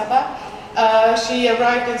Rima in Sabah. She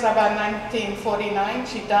arrived in Sabah in 1949.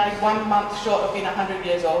 She died 1 month short of being 100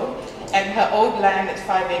 years old. And her old land, it's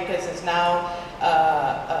 5 acres, is now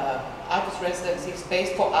artist residency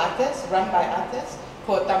space for artists, run by artists,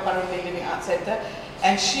 called Tamparundi Living Arts Center.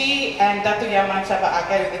 And she and Datu Yaman Sabah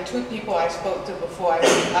Agai were the two people I spoke to before I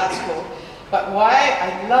went to art school. But why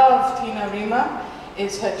I love Tina Rima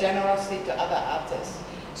is her generosity to other artists.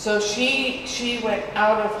 So she went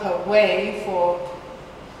out of her way for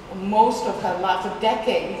most of her life, for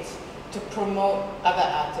decades, to promote other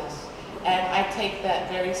artists. And I take that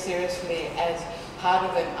very seriously as part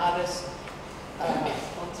of an artist's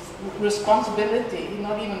responsibility,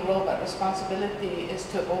 not even role, but responsibility is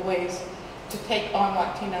to always take on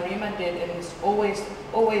what Tina Rima did, and is always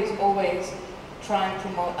try and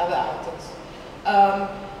promote other artists.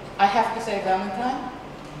 I have to say Valentine.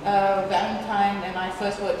 Valentine and I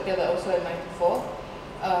first worked together also in '94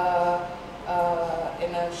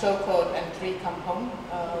 in a show called And Three Come Home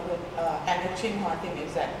with Anna Ching, who I think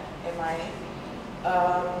is at MIA.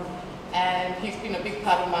 And he's been a big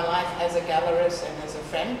part of my life as a gallerist and as a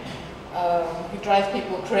friend. He drives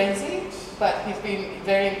people crazy, but he's been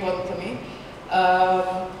very important to me.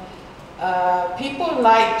 People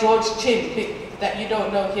like George Chin, that you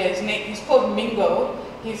don't know here, he's called Mingo.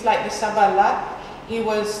 He's like the Sabah Lat. He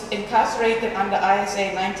was incarcerated under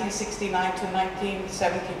ISA 1969 to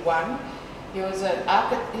 1971. He was an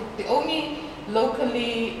the only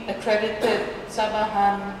locally accredited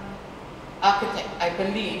Sabahan architect, I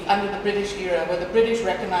believe, under the British era, where the British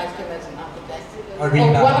recognized him as an architect. Or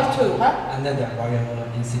one of two, huh? Under the Royal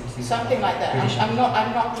Institute. Something like that. I'm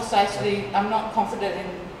not precisely, I'm not confident in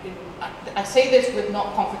I say this with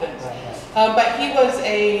not confidence. But he was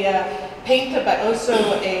a painter, but also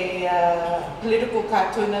a political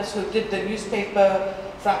cartoonist who did the newspaper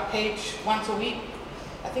front page once a week.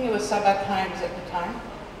 I think it was Sabah Times at the time.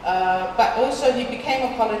 But also he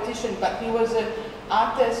became a politician, but he was an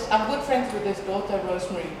artist. I'm good friends with his daughter,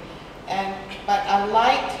 Rosemary. But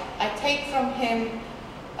I take from him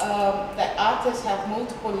that artists have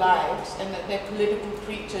multiple lives and that they're political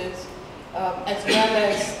creatures, as well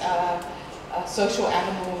as social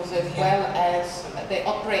animals, as well as they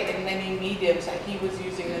operate in many mediums, like he was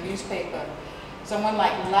using the newspaper. Someone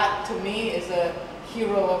like Lat, to me, is a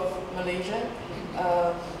hero of Malaysia,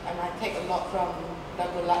 and I take a lot from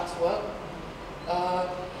Dr. Lat's work.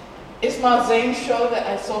 Ismail Zain's show that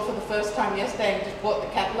I saw for the first time yesterday and just bought the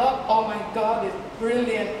catalogue. Oh my God, it's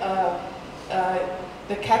brilliant.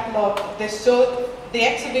 The catalogue, the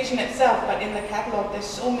exhibition itself, but in the catalogue there's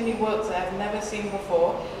so many works that I've never seen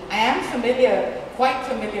before. I am quite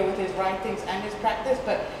familiar with his writings and his practice,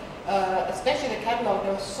 but especially the catalogue,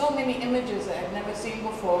 there were so many images that I'd never seen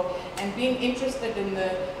before, and being interested in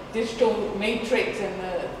the digital matrix and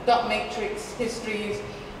the dot matrix histories,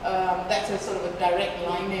 that's a sort of a direct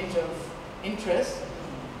lineage of interest.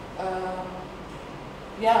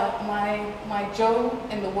 Yeah, my Joe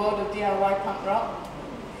in the world of DIY punk rock.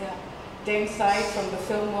 Yeah, Dane Side from the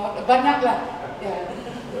film world. Banyak lah. Yeah.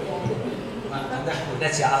 Wonderful.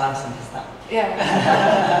 That's your alarm stuff. Yeah.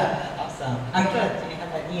 Awesome. Uncle, do you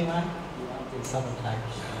have anyone you want to sort of like,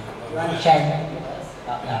 you want to share with us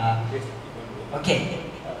about, okay.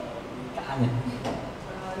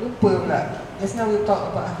 Lupa pula. Just now we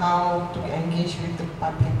talk about how to engage with the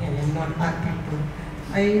public and non-art people.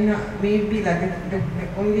 I not maybe like the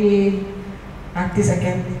only artist I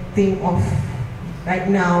can think of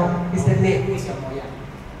right now is the late Yee-Lann.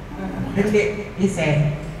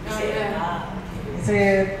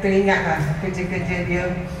 Saya teringat lah kerja-kerja dia,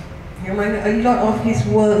 yang mana a lot of his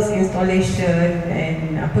works, installation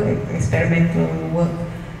and experimental work,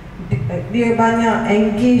 dia banyak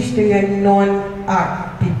engage dengan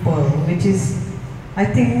non-art people, which is I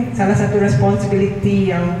think salah satu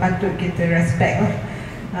responsibility yang patut kita respect lah.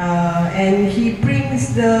 And he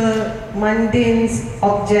brings the mundane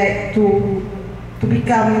object to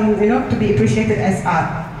become, to be appreciated as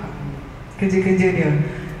art. Kerja-kerja dia,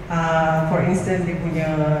 for instance, dia punya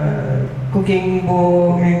cooking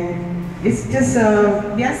book, and it's just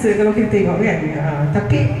biasa kalau kita tengok kan,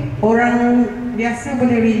 tapi orang biasa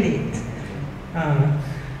boleh relate.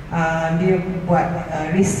 Dia buat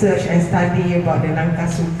research and study about the langkah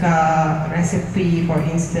suka recipe, for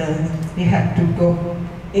instance. He had to go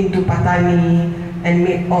into Patani and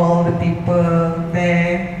meet all the people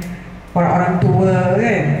there, orang-orang tua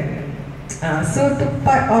kan. So the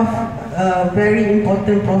part of a very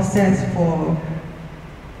important process for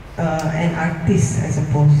an artist, I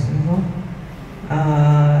suppose,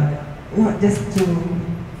 not just to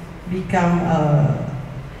become a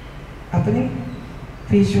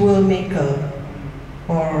visual maker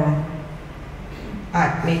or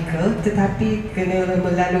art maker, tetapi kena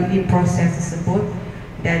melalui proses tersebut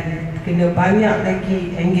dan kena banyak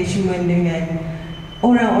lagi engagement dengan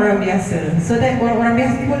orang-orang biasa, so that orang-orang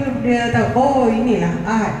biasa pun dia tahu, oh inilah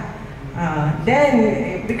art. Then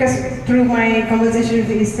because through my conversation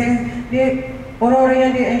with Yee-Lann, dia orang-orang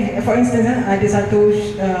yang dia, for instance, ada satu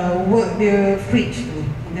work dia fridge tu,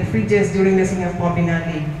 the fridges during the Singapore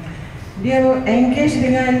Biennale. Dia engage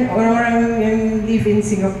dengan orang-orang yang live in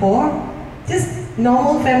Singapore, just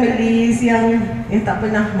normal families yang tak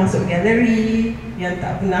pernah masuk gallery, yang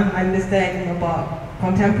tak pernah understand about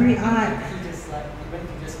contemporary art.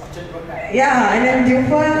 Yeah, and then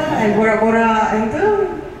jumpa and borak-borak and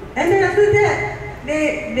then after that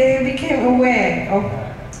they became aware of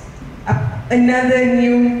another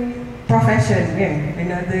new profession,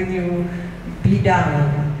 another new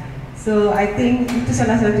bidang. So I think itu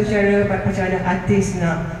salah satu cara macam mana artis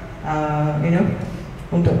nak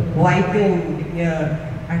untuk widen dia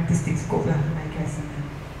artistic scope lah, I guess.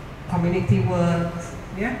 Community works,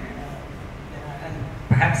 yeah. And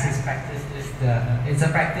perhaps his practice is it's a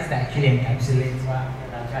practice that actually encapsulates what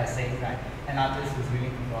Rajah is saying, right? An artist who's willing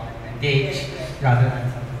to go and engage rather than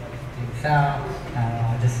something like himself,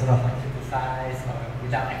 just sort of like criticize or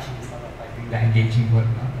without actually sort of like doing the engaging work.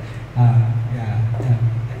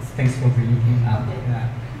 Thanks for bringing him out.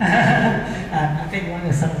 I think one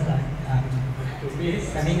is sort of like I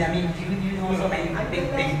mean, you know so many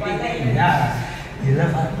big names. Yeah, you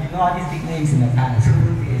know all these big names in the past.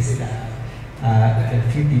 Who is the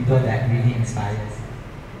few people that really inspires?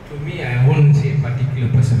 To me, I won't say a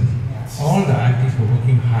particular person. All the artists were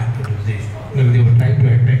working hard to do this. They were trying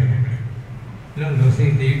to attack. Those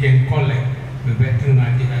things you can call like the veteran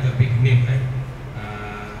artists, other big names like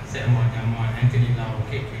Sedmon, Anthony Lau,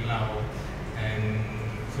 K.K. Lau, and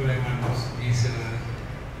Sulaiman is the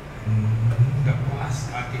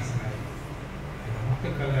past artist, right? What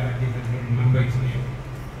color I don't remember his name.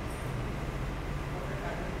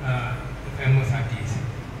 The famous artist.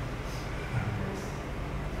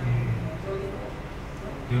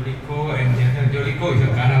 Joliko, and Joliko is a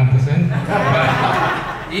Garang person, but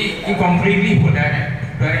he completely put that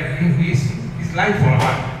his life for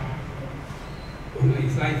art.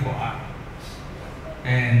 His life for art,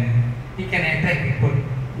 and he can attack people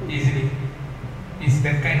easily. He's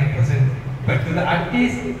that kind of person. But to the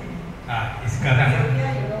artist, it's Garang.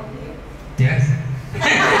 Yes.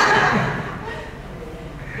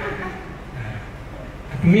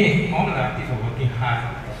 To me, all the artists are working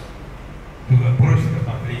hard to approach the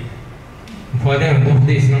public. For them, those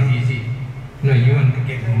days not easy. You want to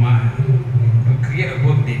get money. To create a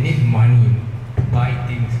work, they need money to buy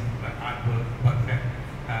things like artwork, but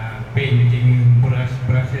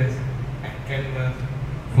canvas,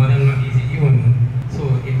 for them not easy. Even so,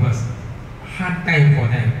 it was hard time for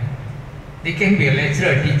them. They can be a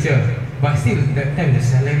lecturer, a teacher, but still that time the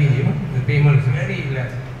salary, the payment is very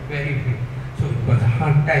less, very big. So it was a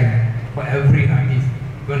hard time for every artist.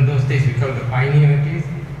 When those days we call the pioneer artists,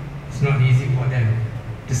 it's not easy for them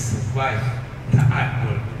to survive the art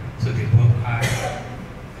world. So they work hard.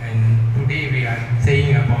 And today we are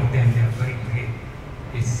saying about them, they are very great.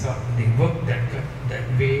 It's they work that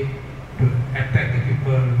way to attract the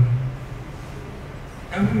people,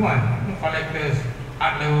 everyone, collectors,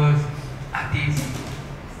 art lovers, artists.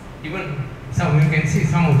 Even some, you can see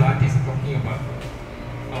some of the artists talking about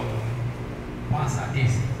past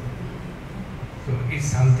artists. So it's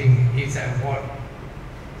something, it's an award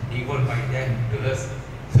given by them to us.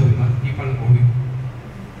 So we must keep on going.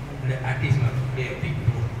 The artist must play a big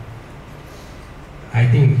role. I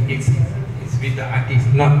think it's with the artist,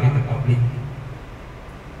 not with the public.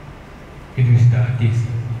 It is the artist.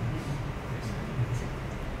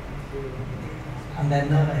 On that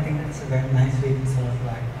note, I think that's a very nice way to sort of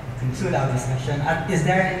like conclude our discussion. Is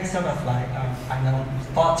there any sort of like final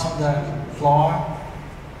thoughts on the floor?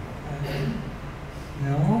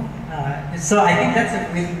 No? So I think that's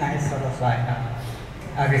a really nice sort of like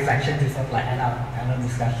a reflection to sort of like end our panel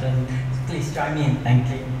discussion. Please join me in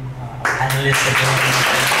thanking our panelists again.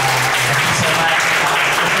 Thank you so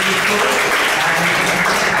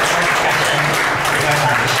much.